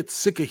almost get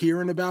sick of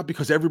hearing about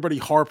because everybody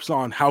harps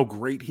on how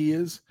great he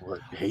is.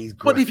 He's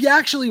great. But if you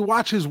actually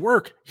watch his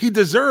work, he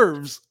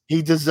deserves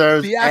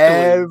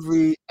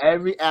the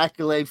every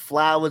accolade,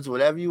 flowers,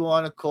 whatever you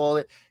want to call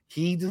it.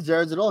 He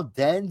deserves it all.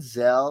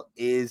 Denzel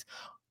is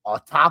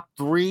a top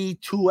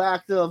 3-2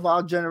 actor of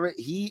our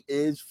generation. He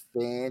is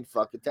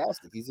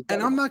fan-fucking-tastic. He's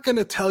incredible. And I'm not going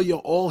to tell you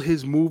all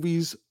his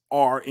movies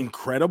are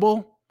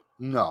incredible.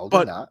 No,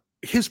 they're not.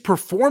 His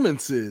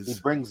performances,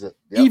 he brings it,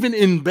 even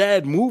in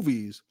bad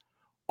movies,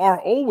 are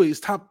always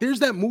top. There's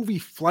that movie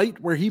Flight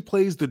where he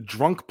plays the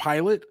drunk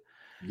pilot.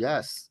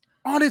 Yes.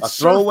 On its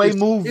throwaway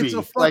movie. It's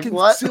a fucking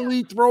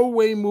silly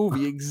throwaway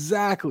movie.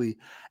 Exactly.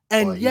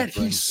 And yet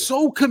he's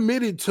so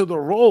committed to the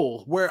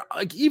role where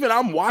like even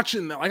I'm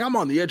watching that, like I'm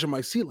on the edge of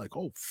my seat, like,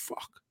 oh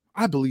fuck.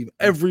 I believe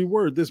every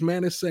word this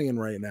man is saying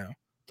right now.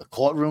 The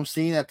courtroom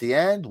scene at the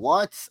end.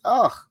 What?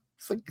 Oh,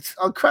 it's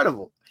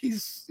incredible.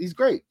 He's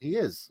great. He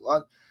is.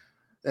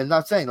 And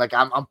not saying like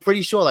I'm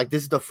pretty sure like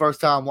this is the first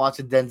time I'm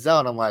watching Denzel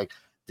and I'm like,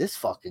 this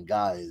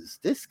guy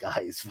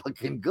is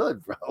fucking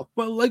good, bro.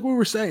 Well, like we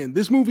were saying,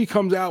 this movie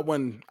comes out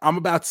when I'm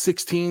about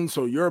 16,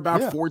 so you're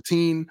about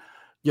 14.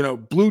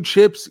 Blue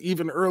Chips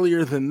even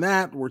earlier than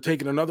that. We're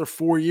taking another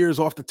 4 years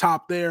off the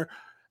top there.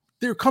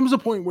 There comes a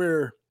point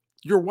where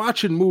you're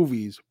watching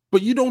movies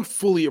but you don't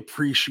fully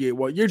appreciate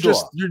what you're Sure.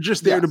 you're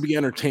just there to Yes. be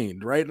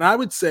entertained, right? And I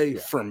would say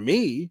for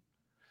me,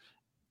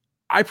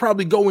 I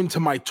probably go into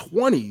my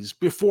 20s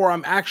before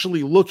I'm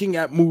actually looking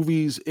at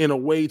movies in a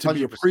way to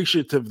be 100%.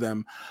 appreciative of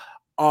them,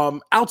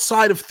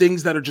 outside of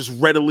things that are just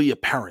readily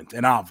apparent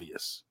and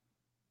obvious.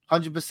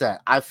 100%.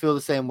 I feel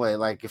the same way.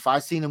 Like if I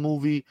seen a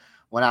movie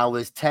when I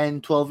was 10,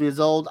 12 years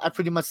old, I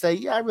pretty much say,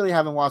 yeah, I really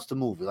haven't watched the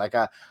movie. Like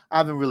I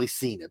haven't really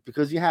seen it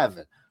because you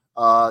haven't.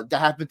 That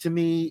happened to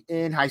me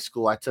in high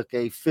school. I took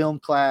a film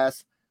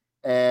class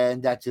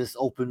and that just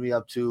opened me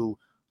up to,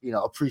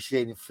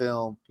 appreciating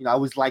film. I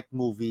always liked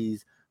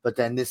movies, but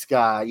then this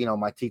guy,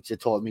 my teacher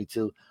taught me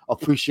to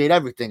appreciate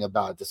everything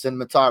about it. The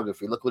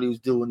cinematography. Look what he was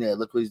doing there.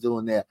 Look what he's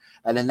doing there.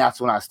 And then that's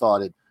when I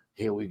started,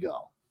 here we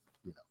go.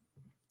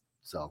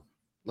 So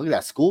look at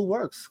that. School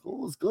works.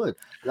 School is good.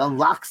 It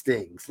unlocks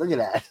things. Look at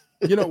that.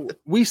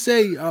 We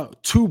say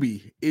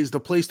Tubi is the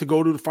place to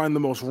go to find the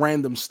most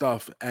random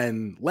stuff.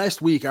 And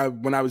last week,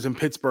 when I was in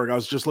Pittsburgh, I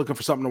was just looking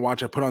for something to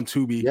watch. I put on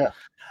Tubi. Yeah.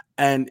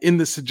 And in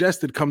the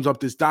suggested comes up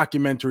this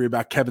documentary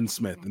about Kevin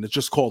Smith, and it's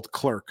just called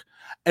Clerk.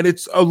 And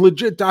it's a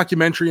legit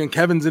documentary, and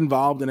Kevin's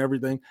involved and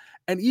everything.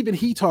 And even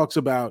he talks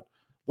about,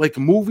 like,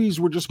 movies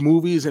were just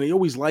movies, and he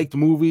always liked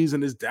movies,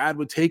 and his dad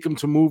would take him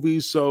to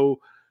movies. So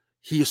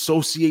he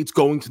associates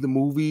going to the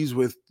movies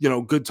with,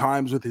 good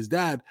times with his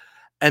dad.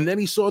 And then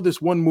he saw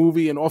this one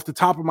movie, and off the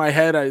top of my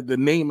head, the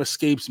name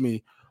escapes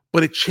me,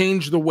 but it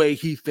changed the way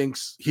he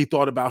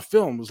thought about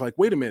film. It was like,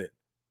 wait a minute,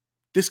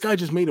 this guy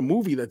just made a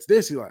movie that's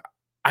this. He's like,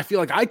 I feel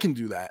like I can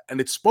do that. And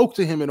it spoke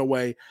to him in a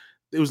way.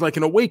 It was like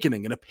an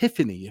awakening, an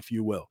epiphany, if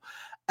you will.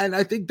 And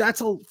I think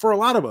that's for a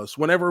lot of us,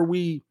 whenever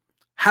we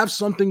have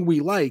something we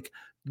like,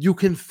 you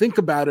can think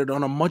about it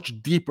on a much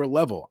deeper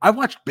level. I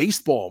watched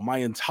baseball my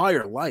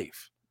entire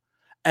life.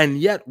 And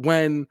yet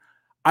when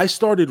I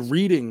started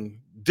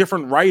reading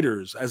different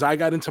writers as I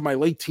got into my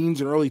late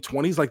teens and early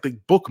 20s, like the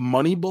book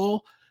Moneyball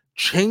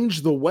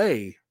changed the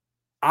way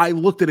I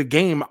looked at a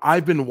game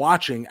I've been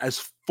watching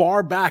as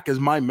far back as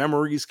my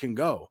memories can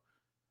go.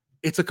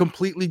 It's a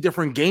completely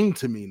different game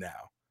to me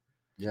now.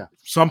 Yeah.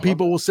 Some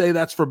people will say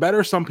that's for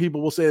better. Some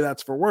people will say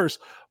that's for worse,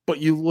 but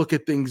you look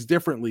at things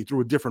differently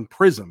through a different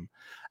prism.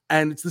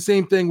 And it's the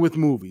same thing with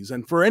movies.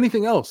 And for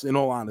anything else, in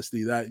all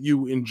honesty, that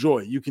you enjoy,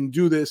 you can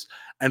do this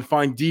and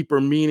find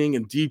deeper meaning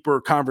and deeper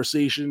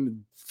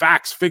conversation,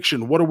 facts,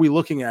 fiction. What are we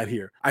looking at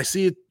here? I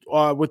see it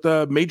with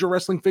the Major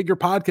Wrestling Figure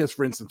podcast,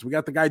 for instance. We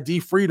got the guy D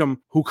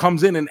Freedom who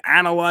comes in and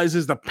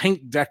analyzes the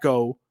paint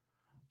deco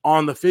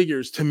on the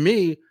figures. To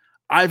me,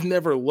 I've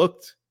never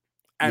looked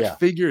at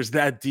figures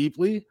that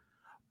deeply,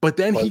 but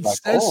then he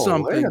says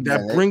something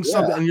that brings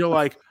something, and you're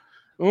like,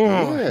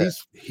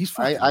 he's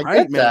fucking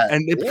right, man. That.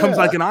 And it becomes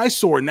like an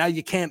eyesore. Now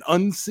you can't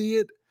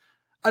unsee it.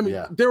 I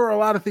mean, there are a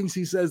lot of things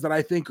he says that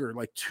I think are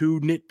like too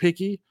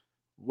nitpicky,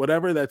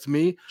 whatever, that's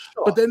me.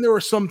 Sure. But then there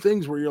are some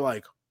things where you're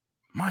like,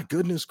 my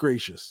goodness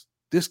gracious,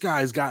 this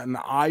guy's got an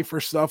eye for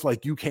stuff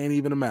like you can't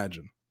even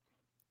imagine.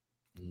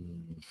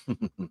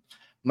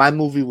 My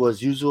movie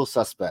was Usual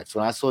Suspects.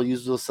 When I saw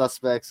Usual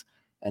Suspects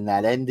and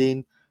that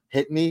ending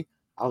hit me,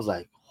 I was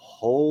like,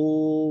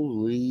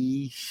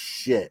 holy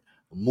shit.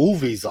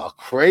 Movies are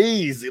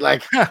crazy.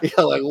 Like,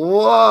 you're like,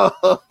 whoa.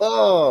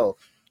 Oh,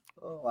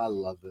 I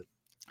love it.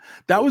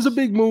 That was a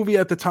big movie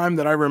at the time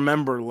that I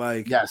remember.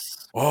 Like,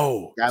 yes.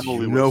 Oh, that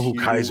movie. You know who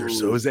Kaiser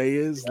Soze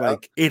is? Yep.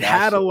 Like, it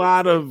had a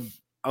lot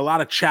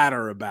of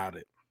chatter about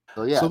it.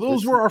 So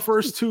those were our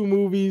first two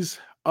movies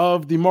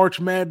of the March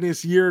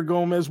Madness year,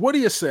 Gomez. What do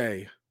you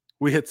say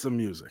we hit some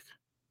music?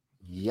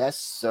 Yes,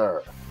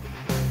 sir.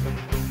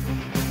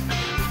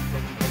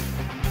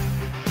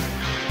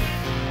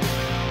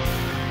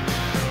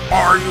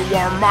 Are you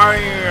a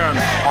man?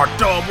 A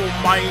double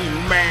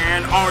main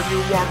man? Are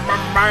you a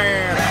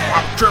man?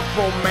 A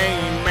triple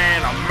main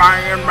man? A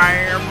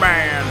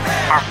man?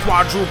 A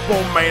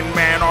quadruple main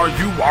man? Are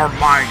you our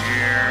man?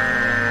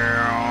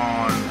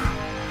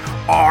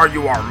 Are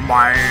you our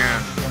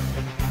man?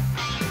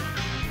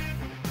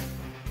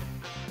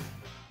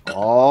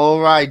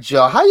 All right,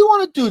 Joe. How you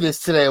want to do this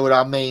today with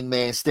our main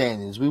man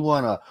standings? We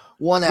want to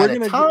one at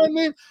a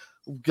time.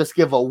 Just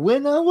give a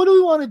winner. What do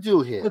we want to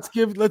do here? Let's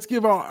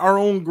give our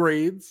own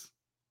grades.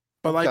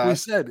 But like we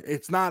said,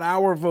 it's not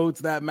our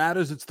votes that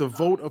matters. It's the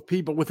vote of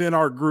people within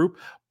our group.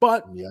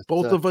 But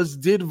both of us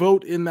did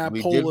vote in that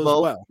poll as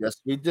well. Yes,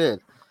 we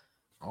did.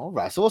 All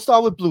right. So we'll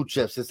start with Blue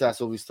Chips since that's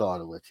what we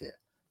started with here.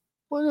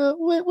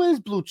 Where does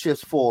Blue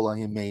Chips fall on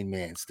your main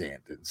man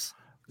standings?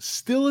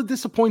 Still a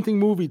disappointing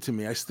movie to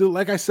me.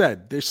 Like I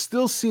said, there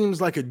still seems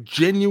like a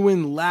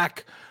genuine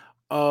lack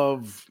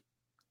of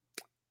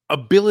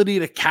ability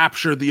to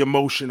capture the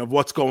emotion of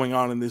what's going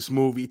on in this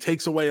movie. It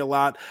takes away a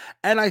lot.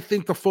 And I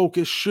think the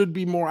focus should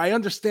be more. I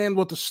understand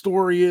what the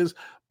story is,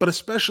 but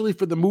especially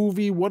for the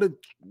movie, what it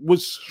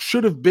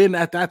should have been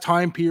at that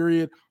time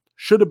period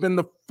should have been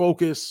the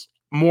focus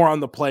more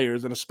on the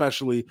players and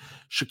especially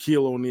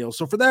Shaquille O'Neal.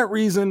 So for that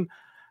reason,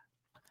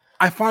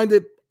 I find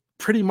it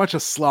pretty much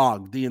a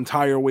slog the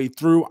entire way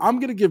through. I'm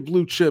going to give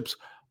Blue Chips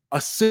a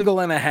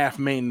 6.5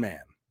 main man.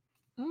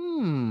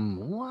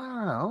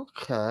 wow,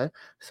 okay.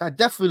 So I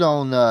definitely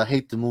don't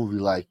hate the movie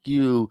like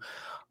you.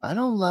 I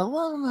don't like.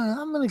 Well,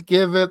 I'm gonna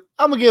give it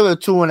a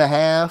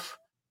 2.5.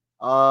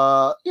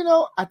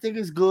 I think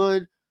it's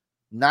good,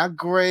 not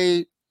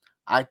great.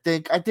 I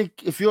think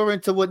if you're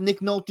into what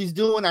Nick Nolte's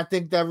doing, I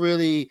think that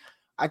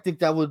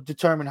would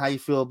determine how you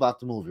feel about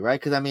the movie, right?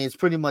 Because I mean, it's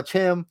pretty much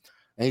him,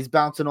 and he's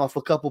bouncing off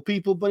a couple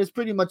people, but it's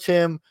pretty much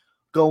him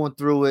going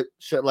through it,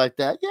 shit like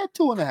that. Yeah,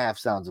 2.5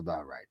 sounds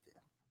about right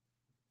there.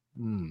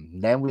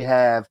 Then we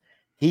have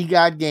He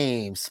Got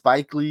Game,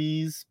 Spike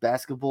Lee's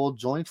basketball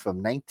joint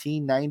from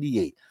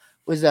 1998.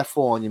 Where's that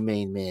for on your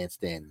main man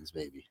standings,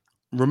 baby?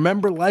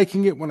 Remember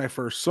liking it when I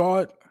first saw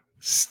it.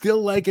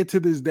 Still like it to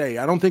this day.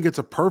 I don't think it's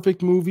a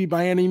perfect movie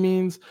by any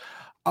means.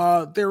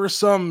 There was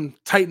some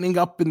tightening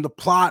up in the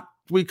plot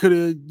we could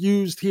have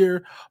used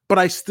here, but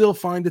I still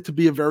find it to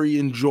be a very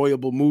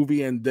enjoyable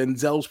movie. And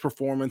Denzel's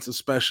performance,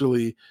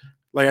 especially,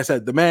 like I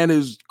said, the man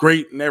is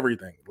great in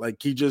everything.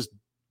 Like he's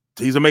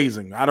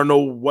amazing. I don't know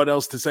what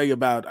else to say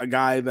about a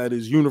guy that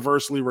is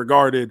universally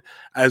regarded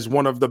as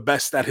one of the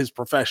best at his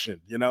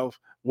profession. You know,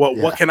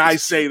 what can I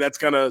say that's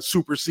gonna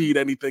supersede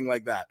anything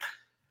like that?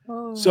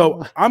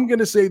 So I'm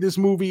gonna say this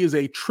movie is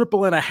a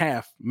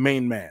 3.5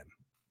 main man.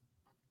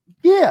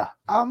 Yeah,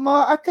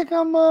 I think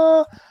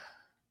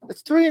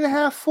it's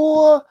 3.5,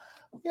 4.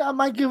 Yeah, I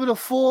might give it a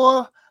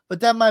 4, but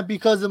that might be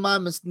because of my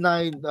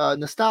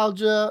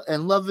nostalgia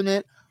and loving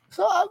it.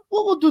 So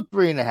we'll do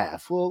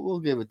 3.5. We'll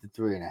give it the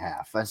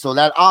 3.5, and so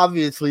that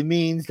obviously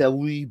means that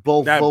we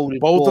both voted.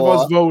 Both of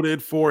us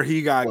voted for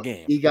He Got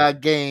Game. He Got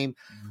Game.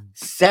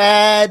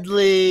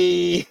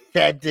 Sadly,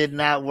 that did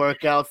not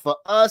work out for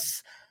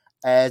us,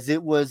 as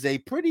it was a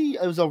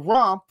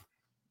romp.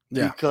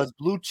 Yeah. Because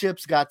Blue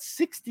Chips got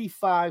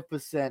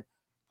 65%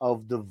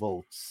 of the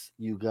votes.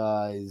 You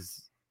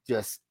guys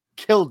just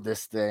killed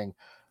this thing.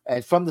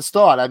 And from the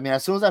start, I mean,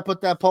 as soon as I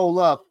put that poll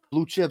up,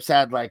 Blue Chips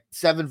had like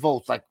 7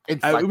 votes.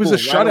 It was a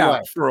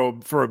shutout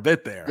for a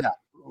bit there. Yeah,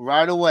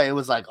 right away. It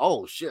was like,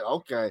 oh, shit,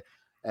 okay.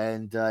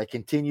 And it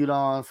continued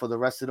on for the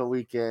rest of the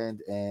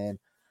weekend. And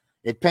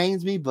it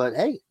pains me, but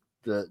hey,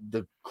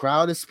 the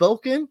crowd has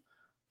spoken.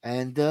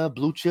 And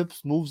Blue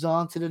Chips moves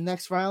on to the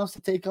next rounds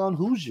to take on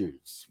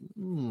Hoosiers.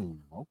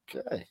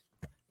 Okay.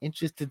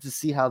 Interested to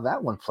see how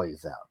that one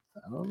plays out.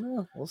 I don't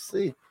know. We'll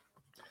see.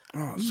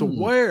 So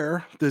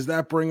where does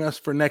that bring us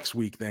for next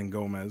week then,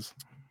 Gomez?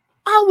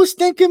 I was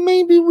thinking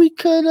maybe we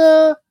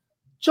could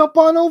jump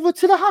on over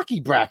to the hockey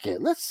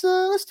bracket. Let's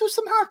do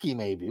some hockey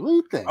maybe. What do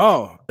you think?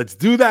 Oh, let's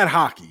do that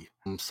hockey.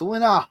 So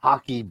in our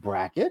hockey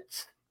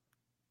bracket,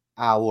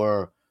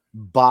 our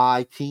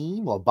buy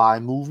team or buy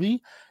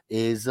movie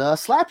is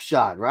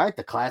Slapshot, right?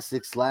 The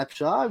classic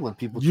Slapshot, when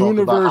people talk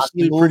about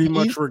hockey movies, pretty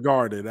much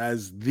regarded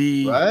as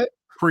the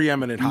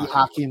preeminent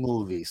hockey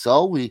movie.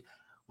 So we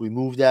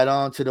moved that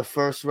on to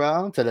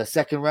the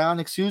second round,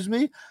 excuse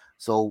me.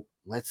 So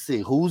let's see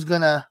who's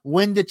gonna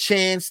win the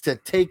chance to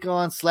take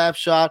on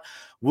Slapshot.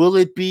 Will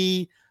it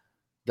be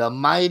the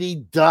Mighty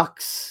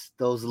Ducks,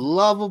 those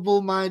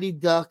lovable Mighty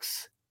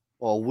Ducks,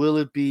 or will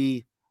it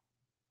be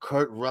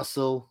Kurt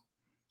Russell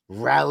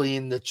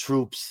rallying the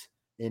troops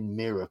in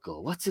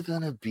Miracle? What's it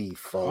gonna be,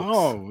 folks?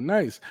 Oh,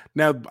 nice.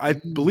 Now I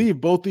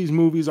believe both these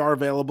movies are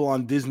available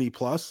on Disney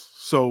Plus,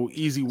 so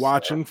easy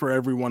watching for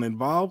everyone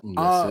involved.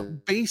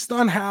 Based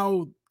on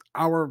how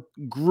our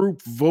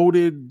group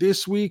voted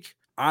this week,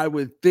 I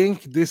would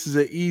think this is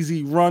an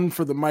easy run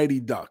for the Mighty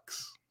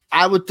Ducks.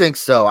 I would think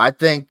so. I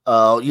think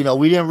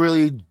we didn't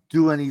really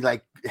do any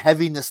like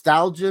heavy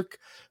nostalgic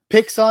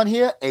picks on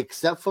here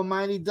except for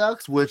Mighty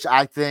Ducks, which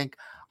I think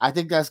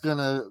that's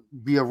gonna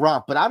be a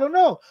romp. But I don't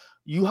know.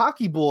 You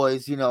hockey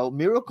boys,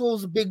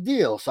 Miracle's a big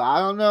deal. So I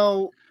don't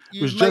know.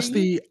 It was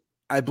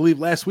I believe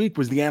last week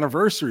was the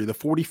anniversary, the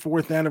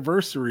 44th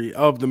anniversary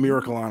of the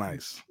Miracle on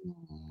Ice.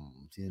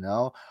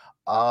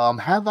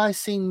 Have I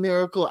seen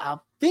Miracle? I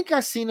think I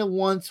seen it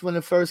once when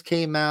it first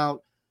came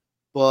out,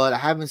 but I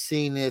haven't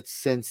seen it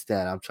since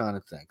then. I'm trying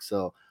to think.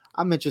 So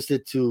I'm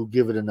interested to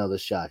give it another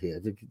shot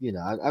here.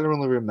 I don't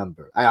really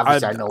remember. I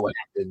know what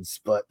happens,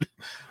 but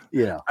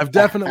I've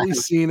definitely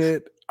seen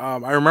it.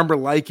 I remember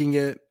liking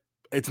it.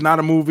 It's not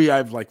a movie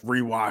I've like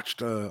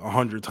rewatched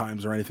 100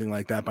 times or anything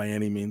like that by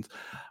any means.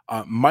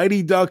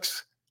 Mighty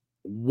Ducks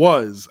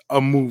was a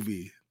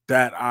movie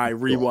that I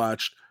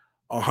rewatched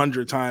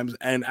 100 times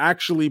and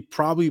actually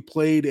probably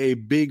played a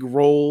big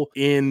role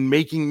in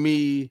making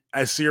me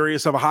as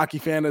serious of a hockey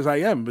fan as I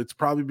am. It's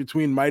probably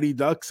between Mighty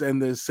Ducks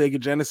and the Sega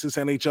Genesis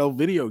NHL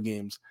video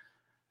games.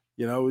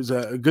 It was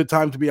a good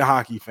time to be a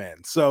hockey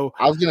fan. So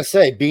I was gonna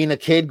say, being a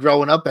kid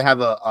growing up and have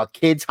a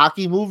kids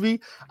hockey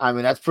movie, I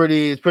mean, it's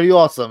pretty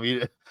awesome.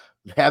 There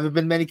haven't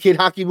been many kid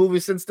hockey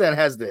movies since then,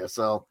 has there?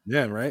 So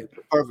yeah, right.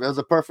 It was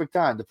a perfect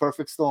time, the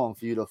perfect storm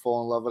for you to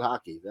fall in love with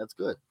hockey. That's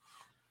good.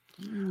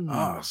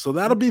 So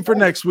that'll be for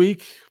next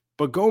week.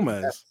 But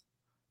Gomez,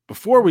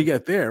 before we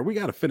get there, we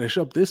got to finish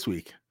up this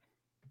week.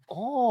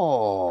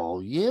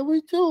 Oh, yeah,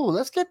 we do.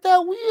 Let's get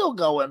that wheel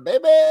going,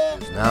 baby.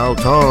 It's now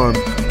time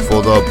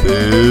for the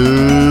big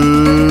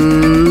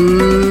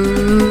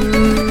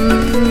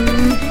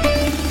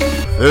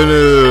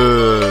finish.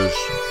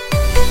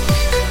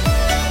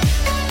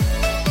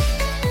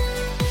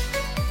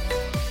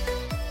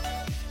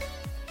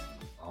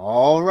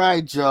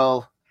 right,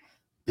 Joe.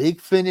 Big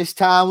finish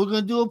time. We're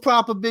gonna do a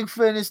proper big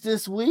finish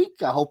this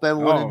week. I hope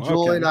everyone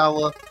enjoyed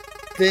our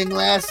thing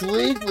last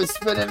week. We're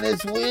spinning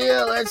this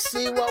wheel. Let's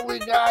see what we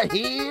got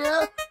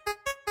here.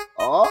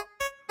 Oh,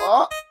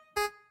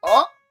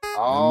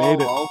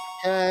 made it.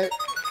 Okay.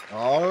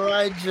 All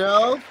right,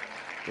 Joe.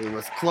 It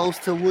was close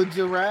to Would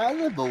You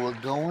Rather, but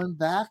we're going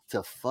back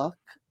to fuck,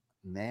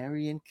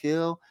 marry, and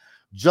kill.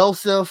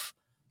 Joseph,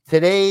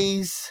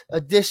 today's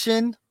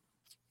edition,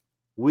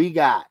 we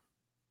got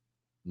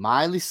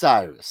Miley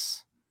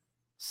Cyrus,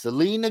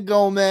 Selena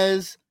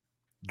Gomez,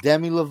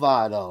 Demi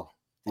Lovato,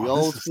 the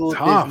old school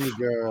Disney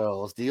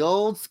girls. The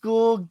old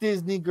school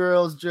Disney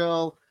girls,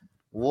 Joe.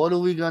 What are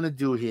we going to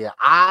do here?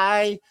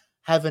 I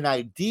have an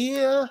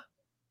idea,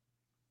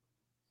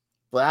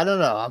 but I don't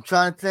know. I'm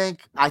trying to think.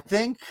 I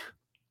think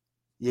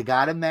you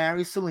got to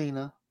marry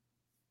Selena.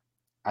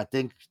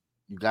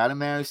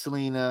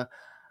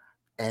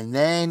 And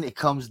then it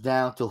comes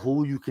down to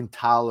who you can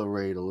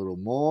tolerate a little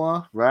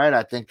more, right?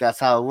 I think that's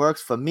how it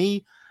works. For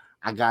me,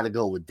 I got to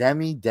go with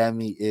Demi.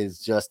 Demi is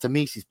just, to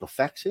me, she's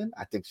perfection.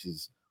 I think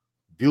she's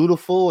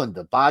beautiful, and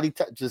the body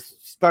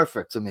just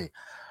perfect to me.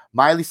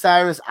 Miley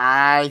Cyrus,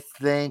 I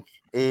think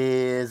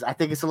it's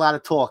a lot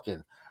of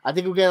talking. I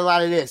think we get a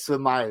lot of this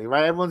with Miley,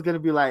 right? Everyone's going to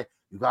be like,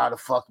 you got to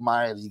fuck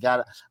Miley.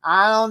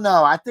 I don't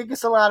know. I think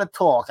it's a lot of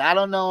talk. I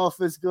don't know if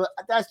it's good.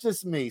 That's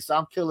just me. So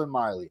I'm killing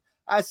Miley.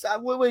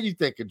 What are you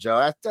thinking,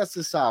 Joe? That's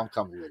just how I'm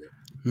coming with it.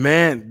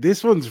 Man,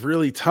 this one's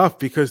really tough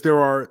because there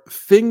are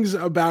things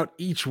about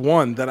each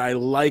one that I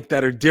like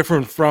that are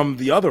different from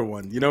the other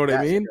one. You know what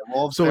I mean?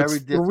 So it's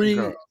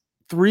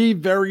three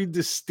very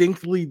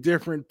distinctly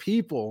different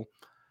people.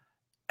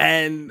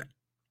 And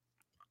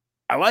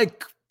I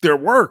like their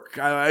work.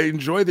 I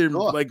enjoy their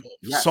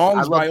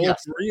songs by all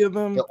three of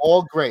them. They're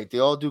all great. They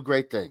all do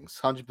great things.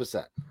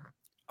 100%.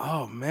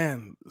 Oh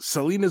man,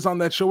 Selena's on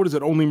that show. What is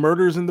it? Only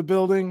Murders in the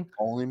Building?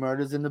 Only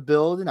Murders in the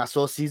Building. I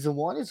saw season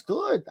 1. It's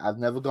good. I've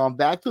never gone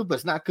back to it, but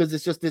it's not because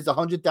there's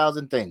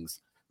 100,000 things.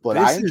 But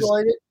I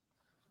enjoyed it.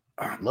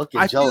 Look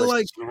at Joe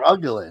like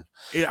struggling.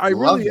 I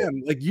really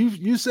am. Like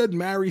you said,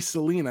 marry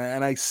Selena,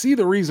 and I see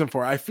the reason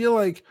for it. I feel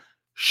like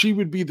she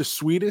would be the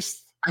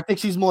sweetest. I think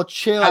she's more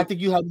chill. I think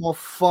you have more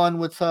fun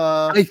with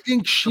her. I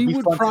think she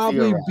would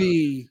probably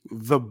be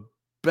the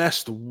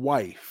best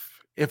wife.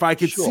 If I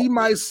could see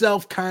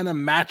myself kind of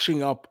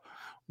matching up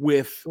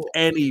with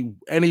any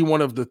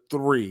one of the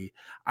three,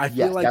 I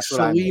feel like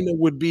Selena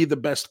would be the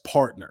best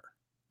partner.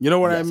 You know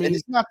what I mean? And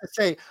it's not to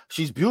say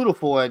she's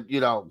beautiful, and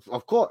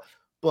of course,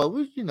 but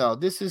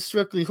this is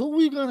strictly who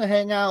we gonna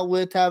hang out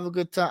with, have a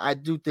good time. I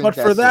do think, but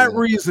for that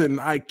reason,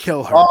 I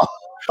kill her.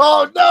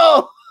 Oh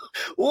no!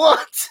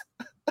 What?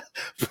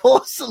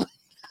 Poor Selena.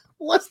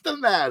 What's the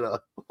matter?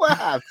 What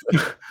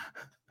happened?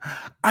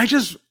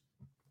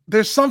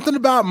 There's something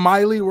about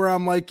Miley where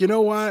I'm like, you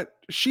know what?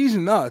 She's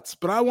nuts,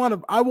 but I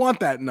want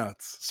that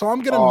nuts. So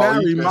I'm gonna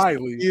marry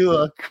Miley.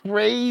 You're a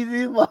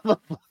crazy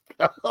motherfucker.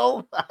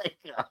 Oh my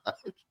god.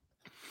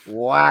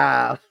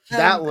 Wow.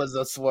 That was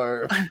a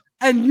swerve.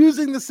 And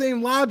using the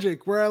same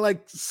logic where I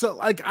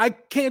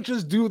can't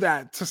just do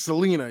that to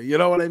Selena. You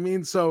know what I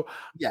mean? So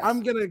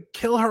I'm gonna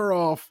kill her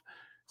off,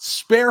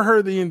 spare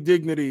her the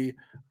indignity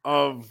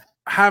of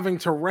having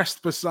to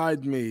rest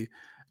beside me,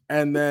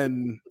 and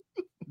then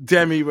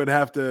Demi would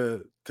have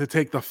to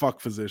take the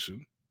fuck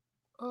position.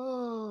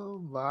 Oh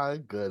my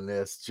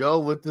goodness. Joe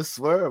with the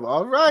swerve.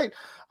 All right.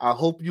 I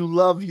hope you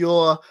love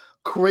your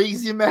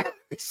crazy marriage.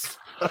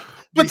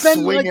 But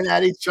then swinging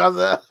at each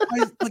other.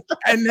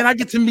 And then I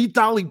get to meet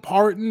Dolly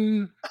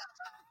Parton.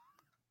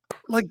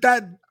 Like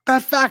that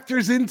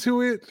factors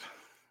into it.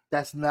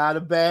 That's not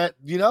a bad,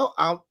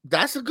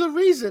 that's a good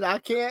reason. I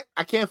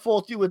can't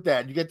fault you with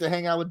that. You get to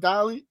hang out with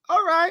Dolly.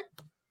 All right.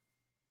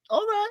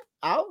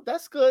 Oh,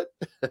 that's good.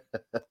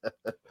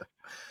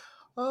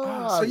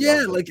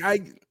 I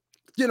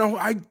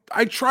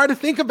try to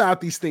think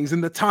about these things in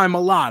the time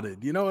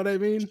allotted. You know what I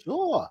mean?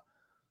 Sure.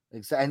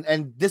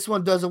 And this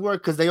one doesn't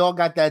work because they all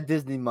got that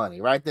Disney money,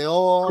 right? They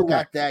all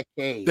got that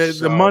cash.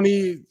 The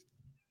money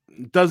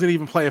doesn't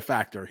even play a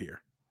factor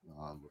here.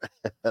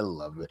 I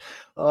love it.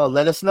 Oh,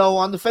 let us know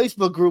on the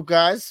Facebook group,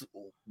 guys.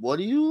 What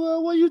are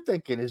you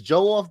thinking? Is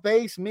Joe off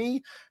base?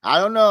 Me?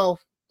 I don't know.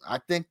 I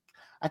think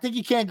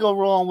you can't go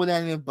wrong with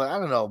anything, but I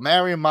don't know.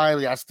 Marry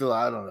Miley, I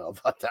don't know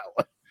about that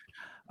one.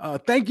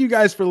 Thank you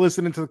guys for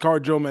listening to the Car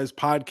Jomez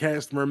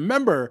podcast.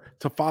 Remember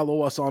to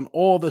follow us on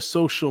all the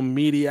social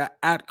media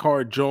at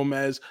Car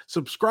Jomez.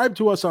 Subscribe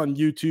to us on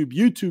YouTube,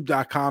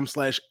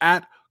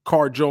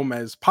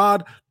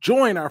 youtube.com/@CarJomezPod.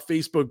 Join our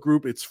Facebook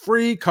group. It's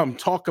free. Come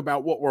talk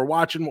about what we're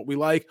watching, what we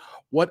like,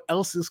 what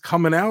else is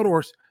coming out,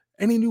 or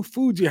any new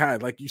foods you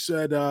had. Like you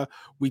said,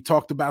 we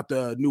talked about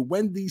the new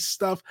Wendy's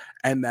stuff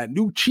and that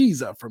new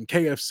cheesa from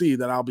KFC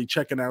that I'll be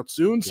checking out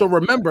soon. So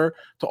remember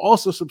to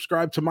also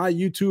subscribe to my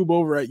YouTube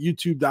over at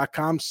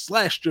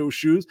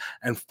youtube.com/JoeShoes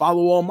and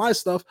follow all my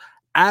stuff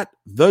at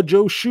The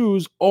Joe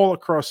Shoes all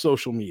across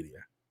social media.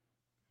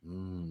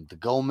 The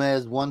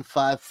Gomez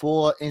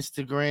 154,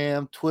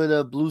 Instagram,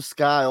 Twitter, Blue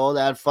Sky, all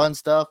that fun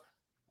stuff.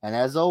 And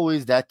as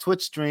always, that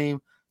Twitch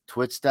stream,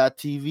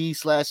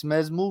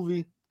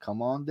 twitch.tv/mezmovie.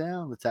 Come on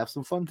down. Let's have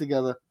some fun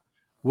together.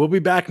 We'll be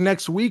back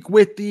next week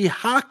with the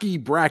hockey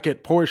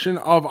bracket portion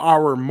of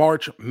our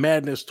March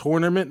Madness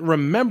tournament.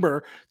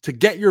 Remember to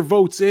get your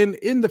votes in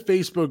the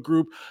Facebook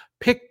group.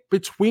 Pick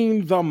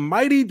between the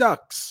Mighty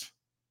Ducks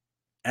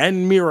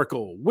and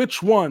Miracle.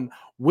 Which one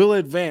will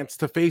advance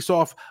to face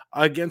off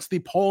against the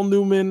Paul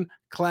Newman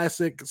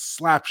Classic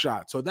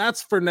Slapshot? So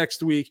that's for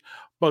next week.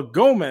 But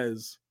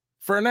Gomez,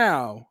 for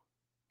now,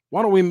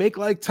 why don't we make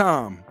like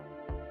Tom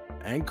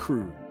and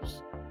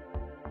cruise?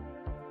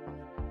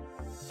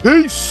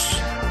 Peace.